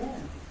dogs. Yeah.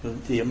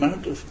 The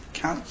amount of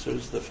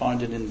cancers they're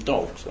finding in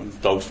dogs,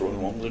 and dogs are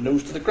on with their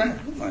nose to the ground,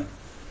 aren't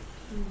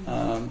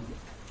they?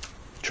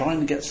 Trying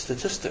to get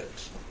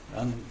statistics.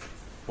 And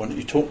when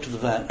you talk to the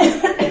vet,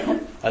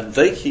 and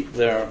they keep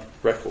their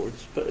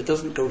records, but it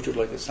doesn't go to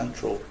like a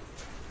central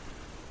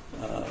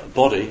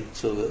body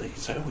so that they can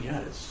say, oh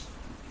yeah,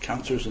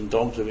 cancers in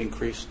dogs have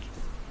increased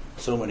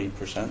so many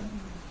percent.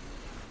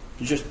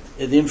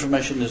 The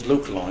information is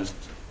localised,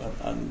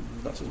 and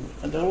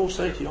they'll all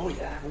say to you, oh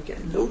yeah, we're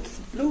getting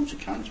loads of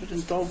cancers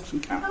in dogs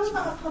and cats. How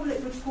about a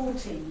public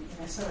reporting?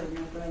 Sorry,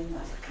 my brain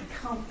that. I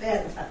can't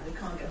bear the fact that we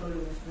can't get hold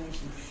of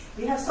information.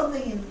 We have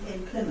something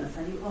in Plymouth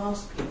and you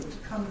ask people to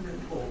come and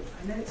report.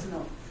 I know it's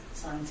not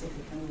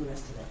scientific and all the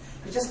rest of it,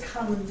 but just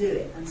come and do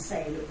it and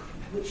say, look,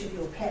 which of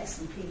your pets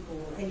and people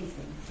or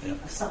anything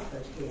have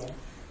suffered here.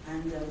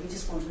 And we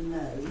just want to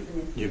know, even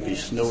if... You'd be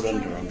snowed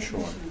under, I'm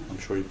sure. I'm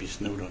sure you'd be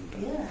snowed under.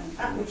 Yeah,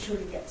 that would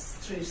surely get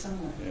through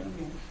somewhere.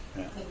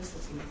 Yeah.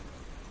 Publicity.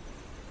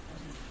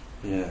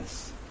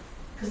 Yes.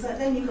 Because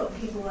then you've got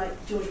people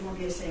like George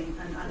Monbiot saying,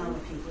 and other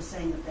people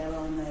saying that there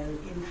are no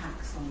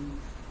impacts on,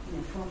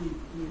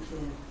 from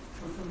nuclear,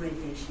 from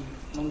radiation.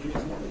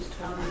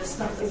 The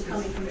stuff that's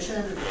coming from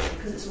Chernobyl,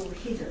 because it's all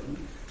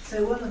hidden.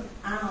 So one of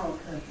our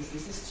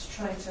purposes is to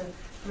try to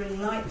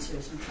bring light to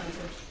it and try to,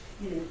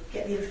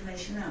 get the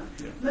information out.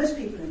 Yeah. Most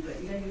people in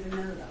Britain don't even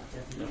know about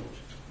Devonport.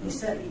 No. You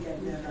certainly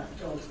don't know about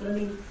dogs. But I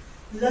mean,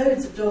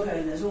 loads of dog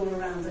owners all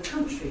around the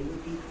country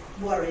would be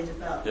worried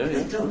about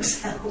their dog's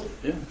health.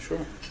 Yeah,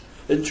 sure.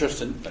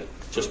 Interesting.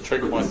 Just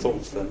trigger my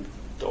thoughts then.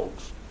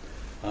 Dogs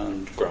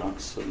and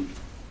grass. And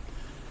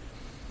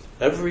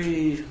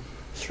every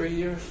 3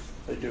 years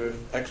they do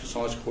an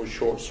exercise called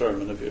short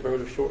sermon. Have you ever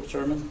heard of short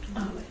sermon?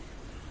 Oh.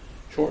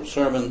 Short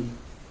sermon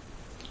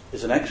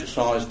is an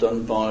exercise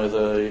done by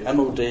the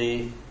MOD,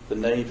 the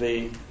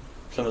Navy,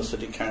 Plymouth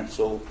City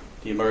Council,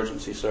 the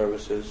emergency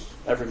services,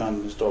 every man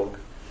and his dog.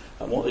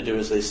 And what they do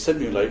is they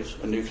simulate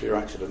a nuclear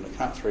accident, a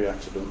Cat 3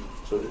 accident,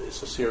 so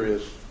it's a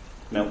serious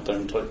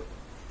meltdown type.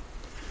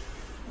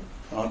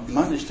 I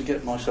managed to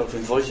get myself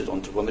invited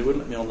onto one. They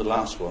wouldn't let me on the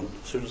last one,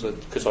 as soon as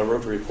because I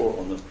wrote a report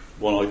on the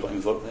one I got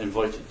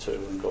invited to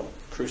and got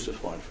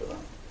crucified for that.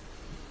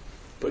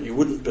 But you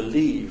wouldn't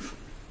believe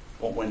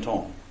what went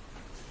on.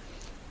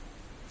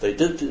 They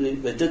did.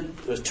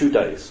 It was 2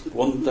 days.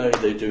 One day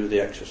they do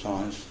the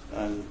exercise,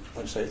 and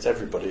like I say, it's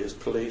everybody. It's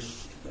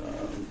police,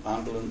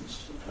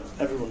 ambulance,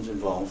 everyone's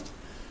involved.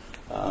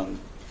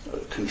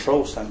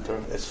 Control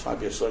centre is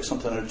fabulous. Like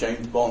something like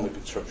James Bond, the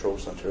control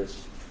centre.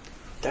 It's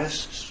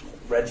desks,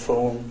 red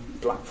phone,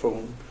 black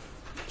phone,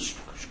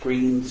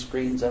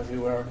 screens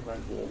everywhere,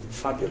 around the wall.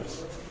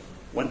 Fabulous.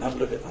 Went and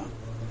had a look at that.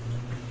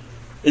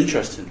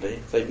 Interestingly,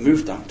 they've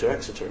moved that to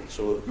Exeter,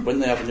 so when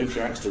they have a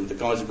nuclear accident, the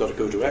guys have got to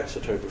go to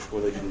Exeter before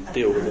they can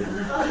deal with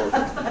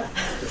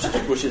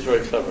it, which is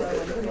very clever.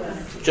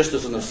 Just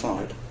as an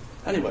aside.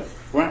 Anyway,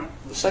 we're at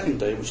the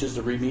second day, which is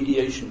the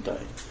remediation day,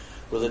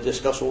 where they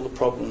discuss all the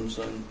problems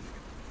and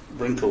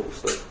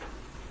wrinkles that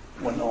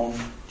went on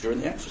during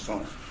the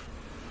exercise.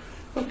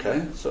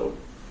 Okay, so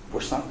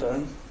we're sat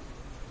down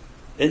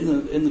in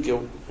the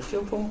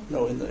Guildhall?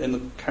 No, in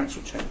the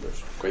council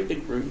chambers. Great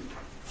big room,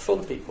 full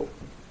of people.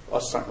 I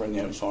sat around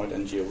the outside,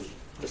 NGOs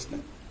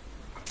listening.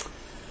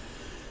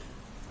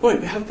 Right,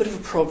 we have a bit of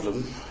a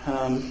problem.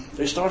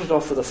 They started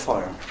off with a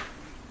fire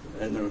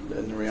in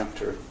the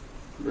reactor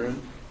room,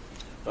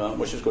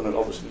 which is going to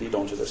obviously lead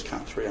on to this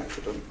Cat 3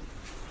 accident.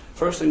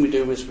 First thing we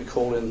do is we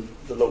call in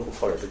the local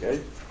fire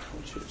brigade,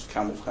 which is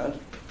Camel's Head.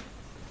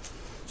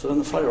 So then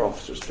the fire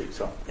officer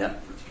speaks up. Yeah,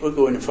 we'll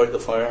go in and fight the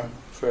fire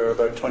for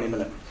about 20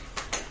 minutes.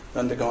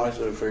 Then the guys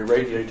are very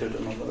irradiated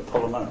and I'm going to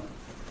pull them out.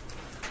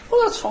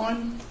 Well, that's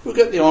fine. We'll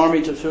get the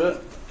army to do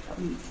it.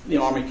 And the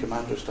army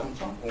commander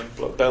stands up,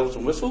 all bells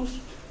and whistles.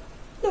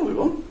 No, we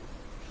won't.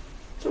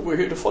 So we're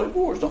here to fight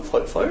wars, not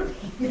fight fires.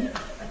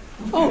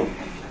 Oh,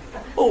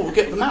 we'll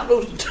get the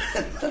matlows to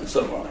do it.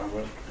 So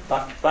we're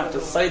back to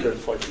the sailors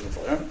fighting the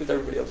fire because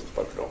everybody else is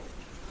fucked off.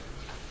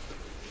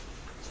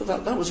 So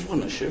that was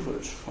one issue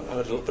which I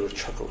had a little bit of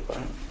chuckle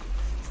about.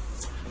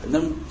 And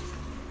then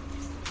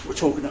we're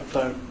talking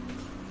about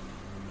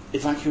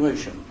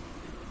evacuation.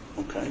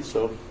 Okay,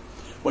 so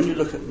when you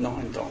look at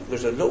Nine Dog,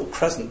 there's a little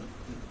crescent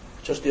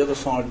just the other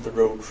side of the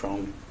road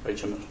from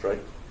HMS Drake.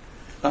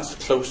 That's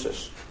the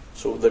closest.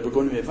 So they were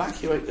going to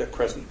evacuate their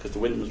crescent because the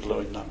wind was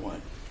blowing that way.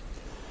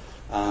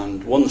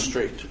 And one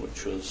street,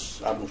 which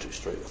was Admiralty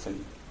Street, I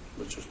think,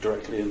 which was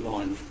directly in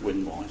line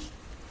wind-wise.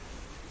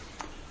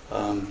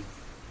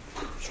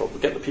 So we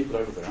get the people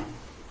over there.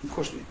 Of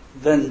course,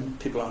 then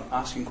people are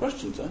asking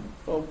questions then.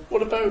 Well,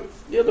 what about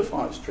the other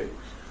 5 streets?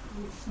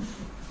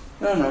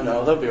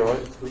 No, they'll be all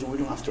right. We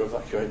don't have to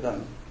evacuate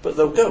them. But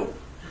they'll go.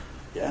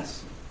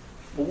 Yes.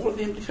 Well, what are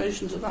the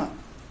implications of that?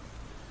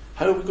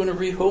 How are we going to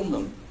rehome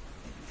them?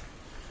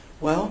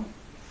 Well,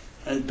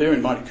 and bear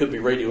in mind it could be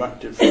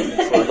radioactive for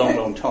a long,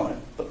 long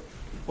time. But,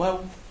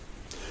 well,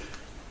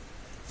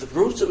 the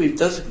roads that we've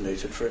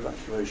designated for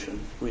evacuation,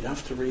 we'd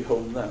have to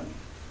rehome them.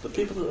 The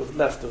people that have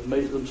left have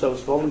made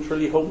themselves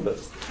voluntarily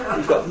homeless.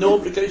 We've got no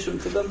obligation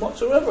to them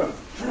whatsoever.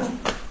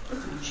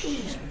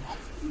 Jeez.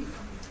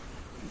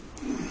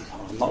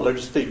 I'm not allowed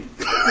to speak.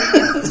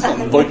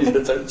 I'm avoiding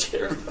the town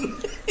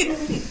chairman.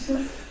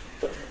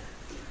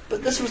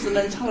 this was the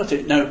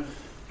mentality. Now,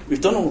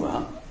 we've done all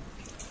that.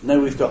 Now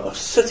we've got a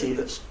city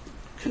that's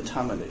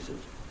contaminated.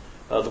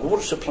 The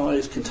water supply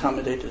is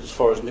contaminated as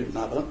far as Newton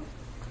Abbot.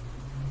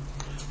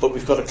 But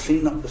we've got to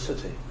clean up the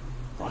city,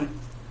 right?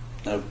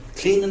 Now,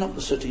 cleaning up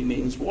the city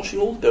means washing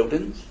all the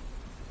buildings,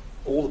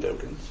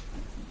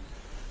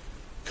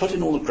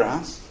 cutting all the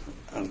grass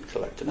and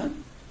collecting it,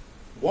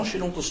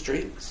 washing all the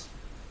streets,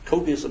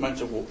 copious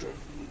amounts of water.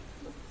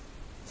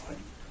 Right?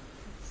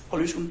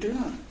 Well, who's going to do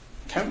that?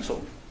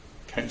 Council.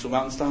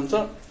 Councilman stands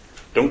up.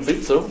 Don't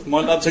think so.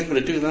 My lads ain't going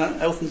to do that.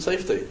 Health and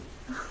safety.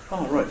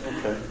 Oh, right,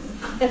 okay.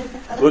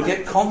 We'll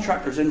get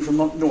contractors in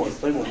from up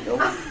north. They won't go.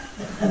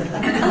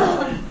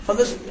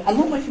 I'm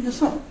not making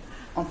this up.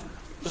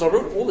 Because I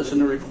wrote all this in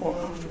the report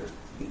after.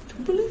 Can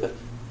you believe it?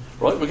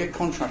 Right, we'll get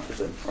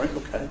contractors in. Right,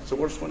 okay. So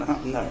what's going to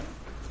happen now?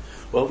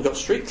 Well, we've got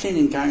street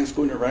cleaning gangs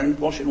going around,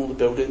 washing all the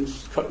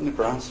buildings, cutting the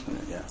grass.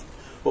 Yeah.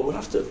 Well, we'll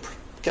have to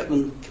get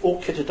them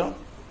all kitted up.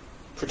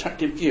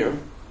 Protective gear.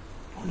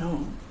 Oh,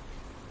 no.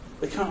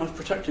 They can't have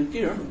protective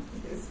gear.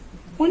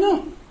 Why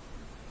not?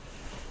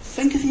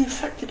 Think of the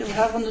effect it would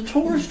have on the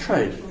tourist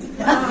trade.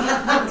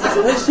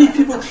 So they see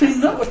people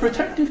cleaning up with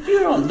protective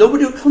gear on.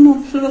 Nobody will come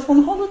on Plymouth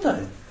on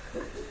holiday.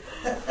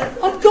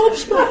 I'm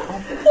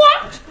gobsmacked.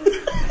 What?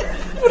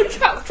 What a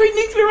catastrophic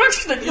nuclear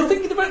accident. You're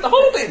thinking about the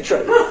holiday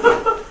trade.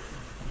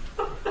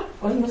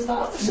 When was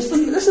that?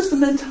 This is the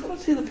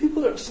mentality of the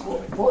people that are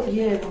solving. What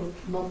year or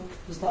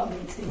month was that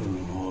meeting?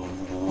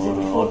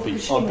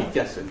 I'd be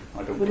guessing.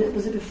 I don't know.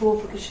 Was it before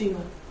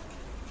Fukushima?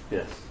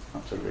 Yes,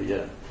 absolutely,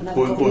 yeah. I'm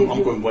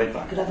going way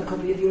back. Could I have a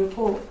copy of your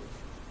report?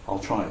 I'll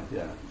try it,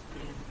 yeah.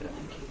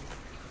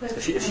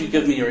 If you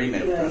give me your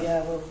email address.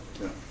 Yeah, well.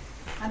 Yeah.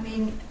 I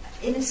mean,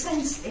 in a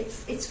sense,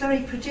 it's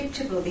very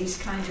predictable, these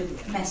kind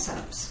of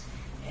mess-ups.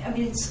 I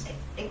mean, it's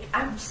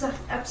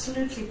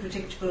absolutely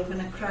predictable when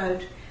a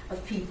crowd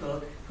of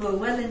people who are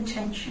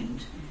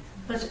well-intentioned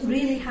but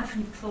really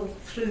haven't thought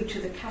through to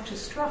the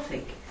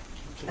catastrophic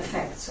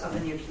effects of a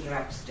nuclear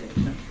accident.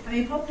 I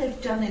mean, what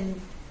they've done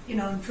in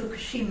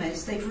Fukushima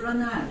is they've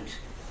run out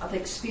of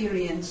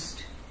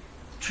experienced,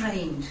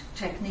 trained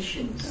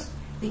technicians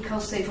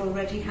because they've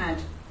already had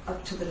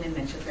up to the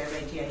limit of their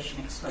radiation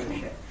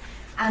exposure.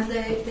 And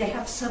they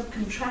have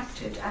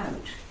subcontracted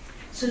out.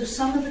 So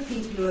some of the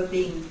people who are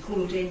being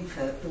pulled in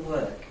for the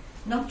work,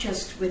 not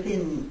just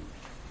within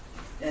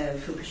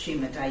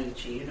Fukushima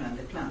Daiichi, and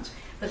the plants,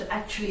 but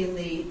actually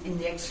in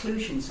the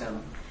exclusion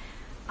zone,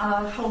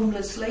 are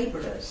homeless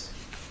labourers.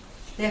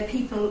 They're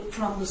people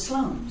from the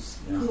slums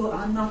who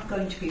are not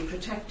going to be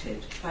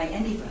protected by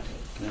anybody.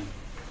 Yeah.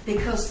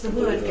 Because the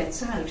word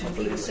gets out and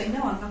people say,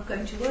 no, I'm not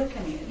going to work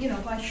anymore.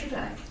 Why should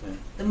I? Yeah.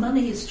 The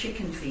money is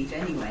chicken feed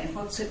anyway, and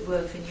what's it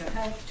worth in your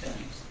health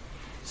terms?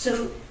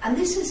 So, and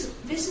this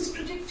is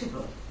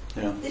predictable.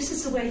 Yeah. This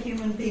is the way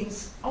human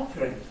beings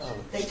operate.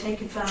 They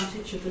take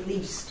advantage of the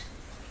least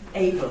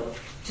able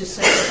to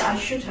say that I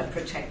should have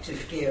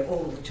protective gear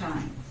all the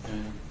time.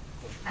 Yeah.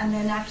 And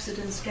then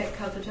accidents get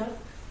covered up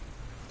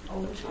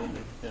all the time.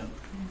 Yeah.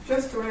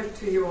 Just to add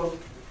to your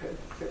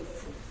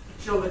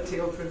jollity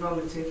or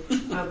frivolity,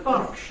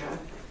 Berkshire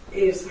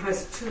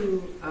has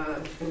two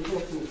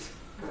important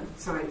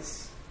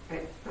sites,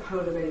 the whole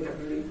of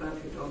AWE,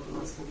 Bradford, Dalton,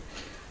 Austin.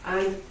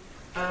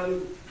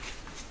 And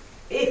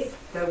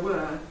if there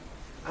were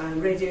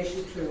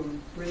radiation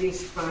plume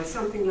released by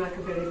something like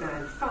a very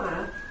bad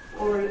fire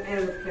or an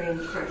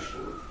aeroplane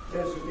crashing,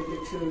 those would be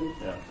the two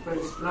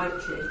most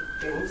likely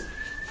things,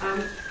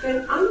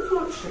 then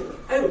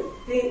unfortunately,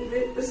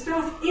 the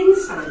staff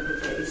inside the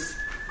base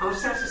are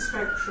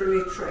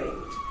satisfactorily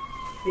trained,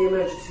 the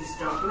emergency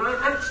staff, and I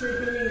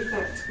actually believe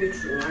that to be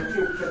true. I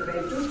think that they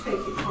do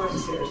take it quite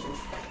seriously.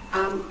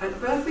 At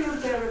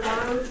Burfield, they're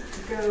allowed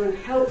to go and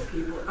help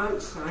people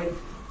outside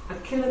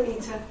 1.5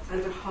 kilometres,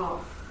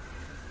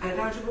 and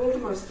out of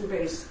Aldermaston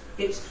Base,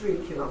 it's 3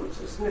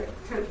 kilometres. No,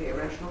 totally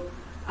irrational.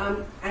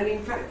 And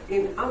in fact,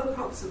 in other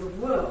parts of the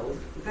world,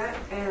 that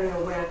area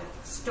where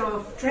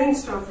trained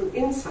staff from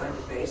inside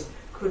the base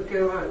could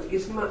go out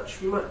is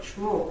much, much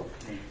more.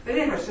 But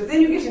anyhow, so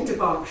then you get into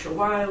Berkshire,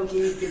 wild,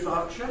 leafy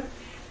Berkshire,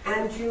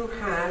 and you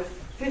have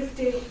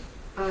 50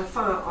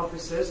 fire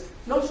officers,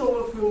 not all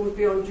of whom would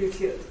be on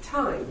duty at the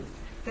time.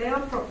 They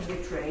are properly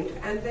trained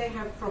and they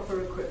have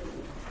proper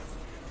equipment.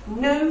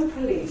 No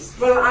police.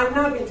 Well, I've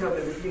now been told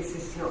that the police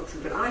this is not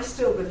true, but I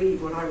still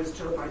believe what I was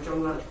told by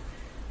John Ludd,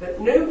 that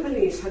no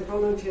police had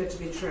volunteered to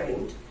be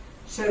trained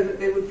so that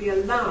they would be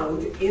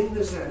allowed in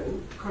the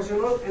zone, because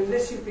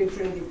unless you've been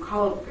trained, you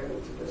can't go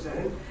into the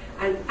zone,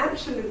 and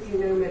absolutely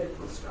no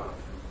medical staff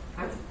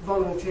have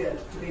volunteered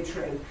to be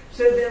trained.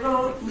 So there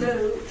are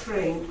no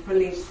trained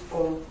police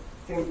or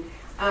things.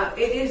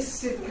 It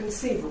is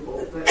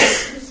inconceivable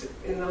that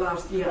in the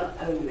last year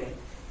only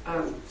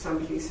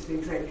some police have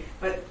been trained.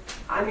 But,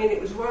 I mean,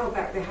 it was a while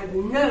back they had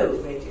no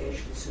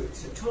radiation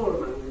suits at all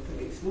among the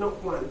police,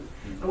 not one.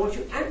 And what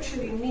you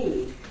actually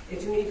need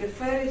is you need a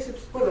very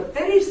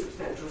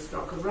substantial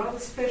stock of rather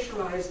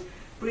specialised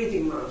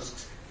breathing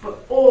masks for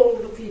all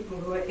the people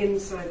who are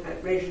inside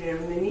that radiation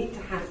area, and they need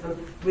to have them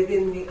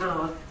within the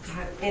hour to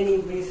have any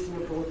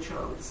reasonable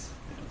chance.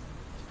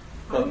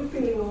 Are you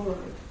feeling all right?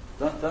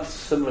 That's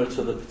similar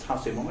to the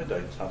potassium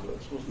iodide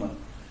tablets, wasn't it?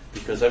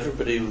 Because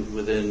everybody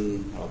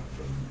within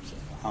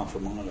half a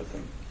mile, I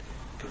think,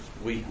 because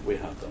we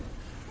had them,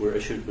 were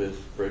issued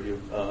with radio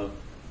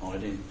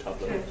iodine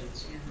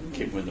tablets.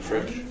 Keep them in the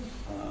fridge.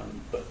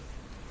 But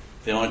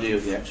the idea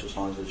of the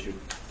exercise is, as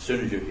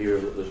soon as you hear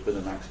that there's been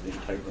an accident,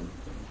 you take them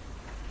to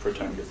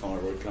protect your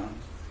thyroid gland.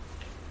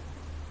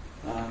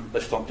 They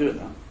stopped doing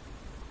that.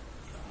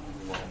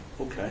 Well,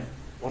 okay.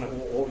 What are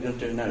we going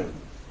to do now?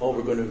 Oh,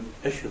 we're going to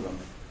issue them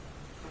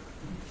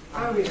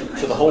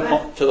to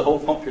the whole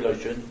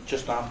population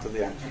just after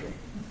the accident.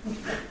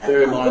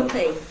 Bear in mind,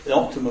 the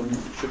optimum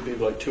should be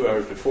like 2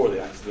 hours before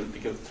the accident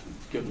because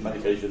give the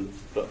medication,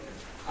 but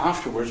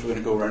afterwards we're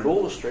going to go around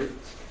all the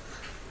streets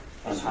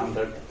and hand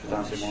out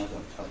potassium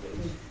iodide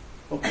tablets.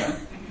 Okay.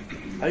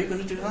 How are you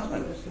going to do that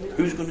then?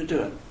 Who's going to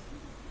do it?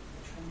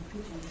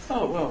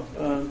 Oh, well,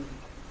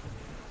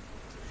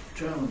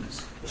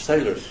 drones. The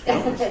sailors.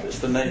 No, it's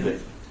the Navy.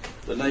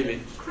 The Navy.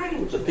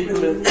 The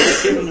people in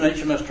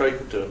HMS Drake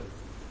will do it.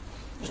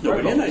 There's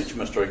nobody in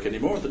HMS Drake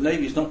anymore. The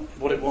Navy's not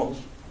what it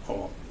was.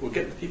 We'll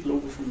get the people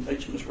over from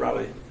HMS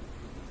Raleigh.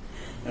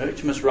 Now,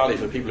 HMS Raleigh,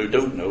 for people who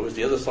don't know, is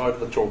the other side of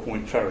the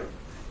Torpoint ferry.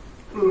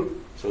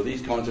 So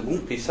these guys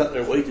won't be sat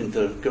there waiting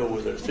to go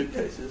with their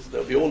suitcases.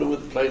 They'll be all over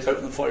the place, out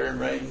in the firing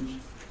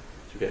range.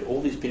 So get all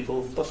these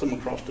people, bus them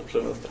across to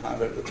Plymouth to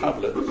hand out the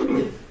tablets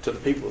to the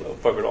people that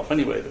have buggered off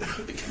anyway.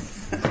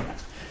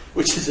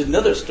 Which is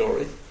another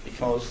story,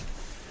 because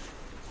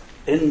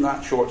in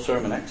that short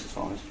sermon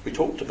exercise, we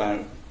talked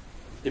about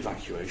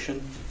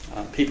evacuation,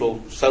 people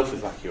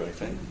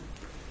self-evacuating.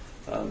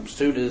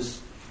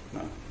 Students,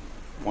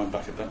 wind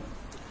back a bit.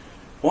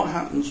 What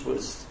happens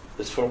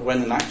is for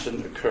when an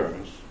accident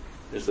occurs,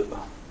 is that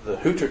the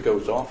hooter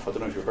goes off. I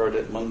don't know if you heard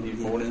it, Monday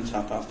mornings,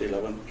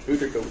 11:30,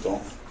 hooter goes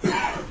off.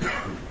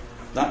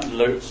 That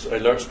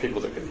alerts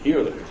people that can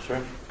hear the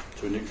hooter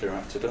to a nuclear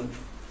accident.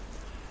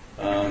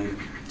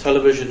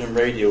 Television and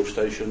radio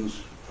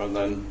stations are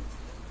then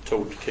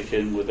told to kick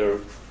in with their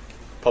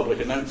public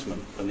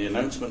announcement, and the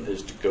announcement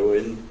is to go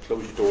in,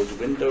 close your doors and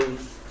windows,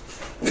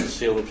 and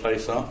seal the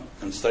place up,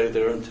 and stay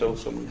there until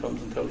someone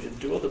comes and tells you to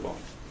do otherwise.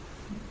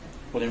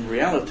 Well, in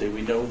reality,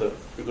 we know that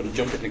we're going to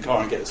jump in the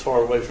car and get as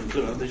far away from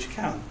Plymouth as you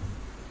can.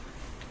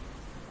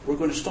 We're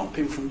going to stop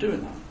people from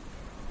doing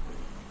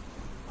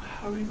that.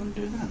 How are we going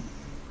to do that?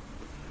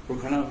 We're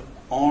going to have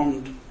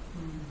armed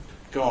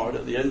guard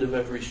at the end of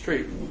every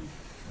street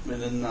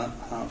within that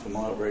half a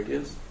mile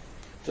radius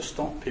to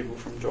stop people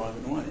from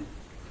driving away.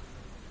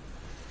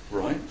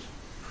 Right?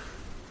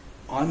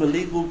 I'm a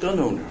legal gun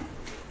owner.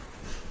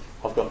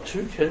 I've got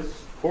 2 kids,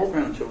 4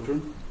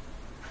 grandchildren.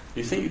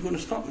 You think you're going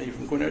to stop me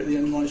from going out at the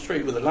end of my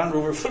street with a Land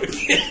Rover full of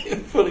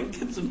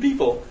kids and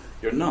people?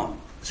 You're not.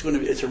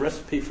 It's a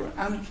recipe for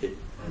anarchy.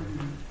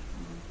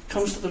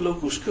 Comes to the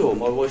local school.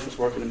 My wife was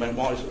working in Mount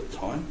Wise at the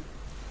time.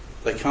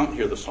 They can't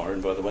hear the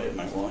siren, by the way, at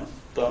Mount Wise,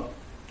 but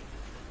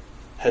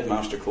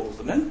headmaster calls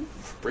them in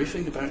for a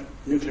briefing about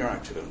nuclear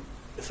accident.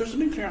 If there's a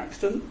nuclear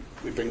accident,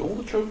 we bring all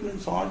the children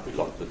inside, we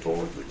lock the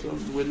doors, we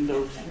close the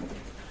windows.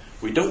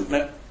 We don't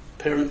let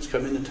parents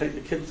come in and take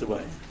the kids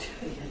away.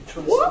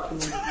 What?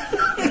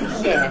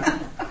 Yeah.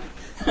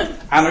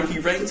 Anarchy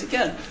reigns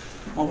again.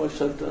 My wife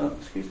said,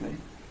 excuse me,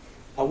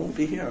 I won't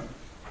be here.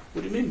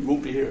 What do you mean you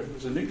won't be here?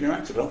 There's a nuclear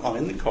accident. I'm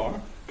in the car,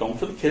 gone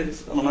for the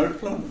kids, and I'm out of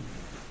Plymouth.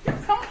 You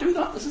can't do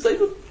that. This is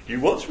able. You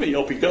watch me,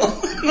 I'll be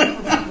gone.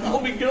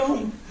 I'll be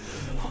gone.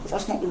 Oh,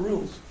 that's not the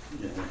rules.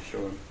 Yeah,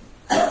 sure.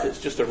 It's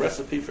just a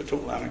recipe for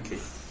total anarchy.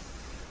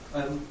 I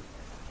have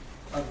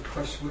a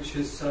question which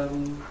is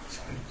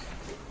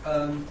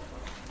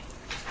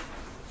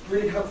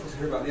really helpful to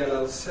hear about the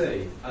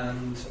LLC,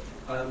 and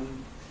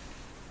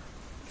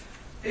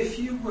if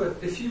you were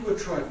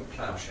Trident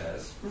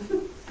Ploughshares,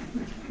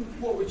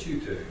 what would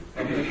you do?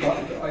 I mean,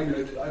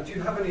 do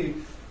you have any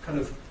kind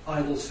of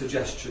idle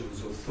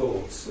suggestions or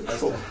thoughts as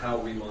to how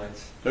we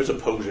might? There's a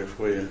poser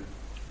for you.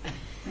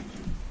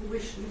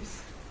 Wish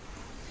list.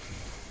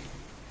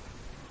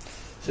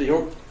 So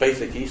your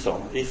basic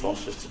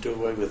ethos is to do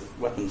away with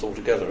weapons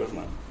altogether,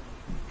 isn't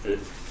it?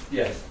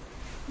 Yes.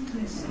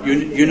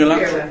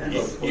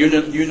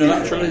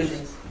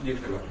 Unilaterally?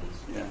 Nuclear weapons.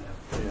 Yeah.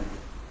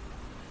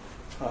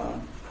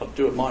 I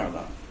do admire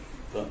that.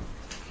 But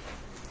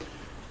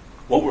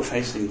what we're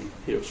facing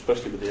here,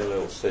 especially with the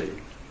LLC,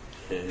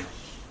 is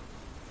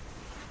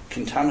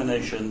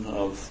contamination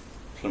of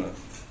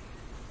Plymouth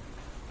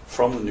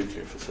from the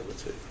nuclear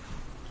facility.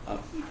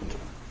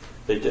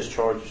 They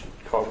discharge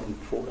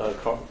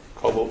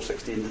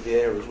cobalt-60 into the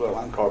air as well,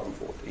 and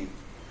carbon-14.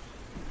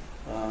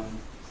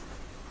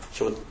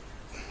 So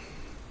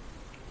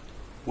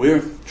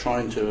we're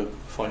trying to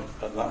fight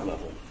at that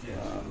level. Yes.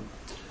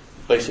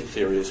 Basic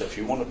theory is if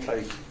you want to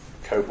play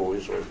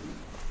cowboys,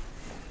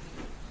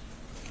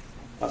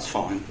 that's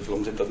fine, as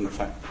long as it doesn't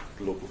affect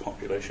the local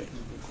population.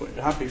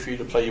 We're happy for you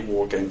to play your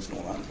war games and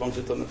all that, as long as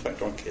it doesn't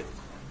affect our kids.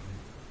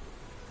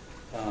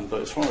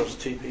 But as far as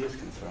TP is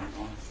concerned,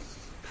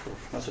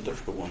 that's a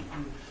difficult one.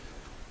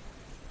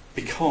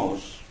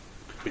 Because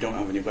we don't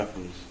have any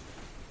weapons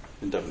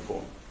in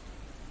Devonport.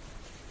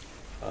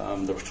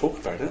 There was talk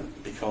about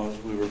it because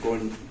we were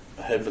going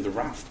ahead with the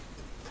raft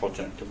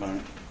project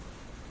about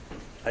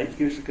 8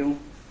 years ago.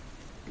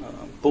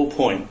 Bull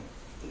Point,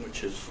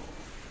 which is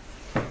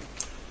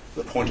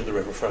the point of the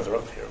river further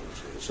up here,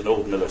 it's an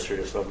old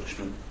military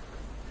establishment,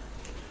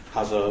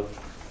 has a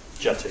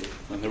jetty,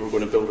 and they were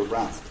going to build a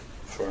raft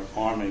for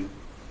arming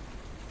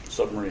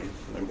submarines,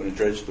 and they were going to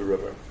dredge the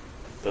river.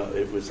 But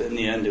it was, in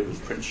the end, it was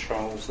Prince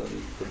Charles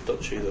and the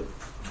Duchy that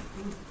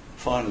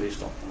finally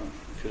stopped that,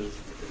 because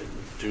it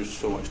would do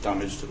so much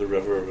damage to the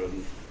river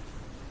and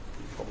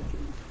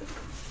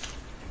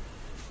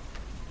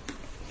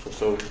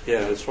so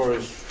as far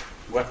as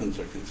weapons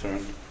are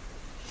concerned,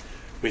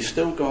 we've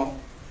still got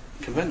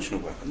conventional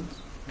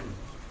weapons.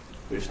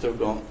 We've still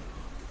got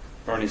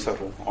Ernie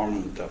Settle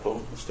Armament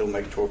Depot, still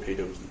make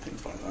torpedoes and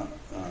things like that.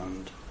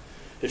 And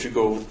if you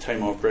go over the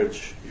Tamar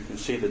Bridge, you can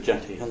see the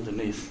jetty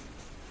underneath,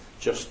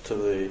 just to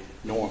the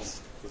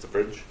north of the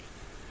bridge,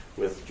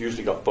 with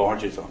usually got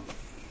barges up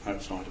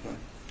outside of it.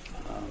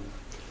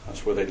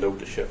 That's where they load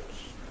the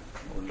ships,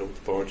 or load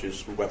the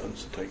barges with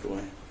weapons to take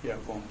away. Yeah,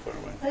 go on, far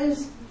away.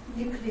 Those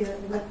nuclear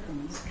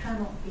weapons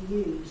cannot be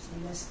used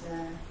unless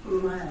they're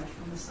fired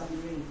from the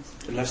submarines.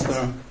 Unless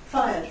they're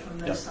fired from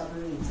those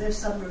submarines. Those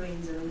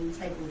submarines are an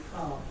integral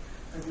part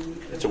of the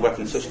nuclear. It's a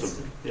weapon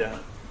system. Yeah,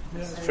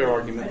 so fair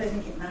argument. I don't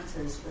think it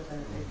matters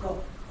whether they've got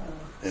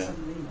a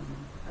submarine on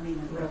them. I mean,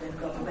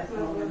 they've got a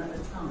weapon on them at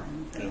a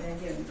time, but they're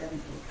here in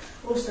Devonport.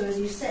 Also, as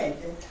you said,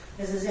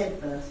 there's a Z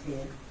berth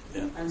here,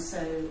 and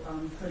so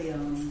fully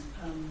armed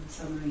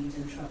submarines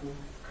in trouble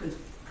could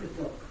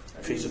dock.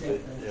 Feasibly,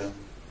 yeah.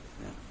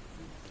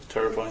 It's a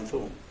terrifying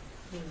thought.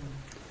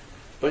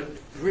 But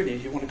really,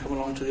 you want to come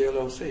along to the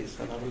LLCs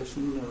and have a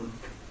listen, and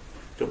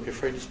don't be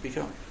afraid to speak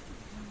up.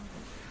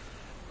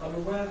 I'm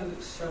aware that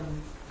it's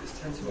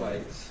 10 to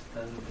 8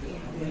 and people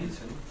have a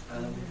meeting.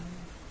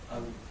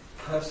 I'm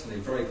personally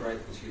very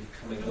grateful to you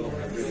for coming along.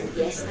 I really appreciate it.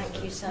 Yes,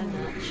 thank you so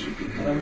much. And I'm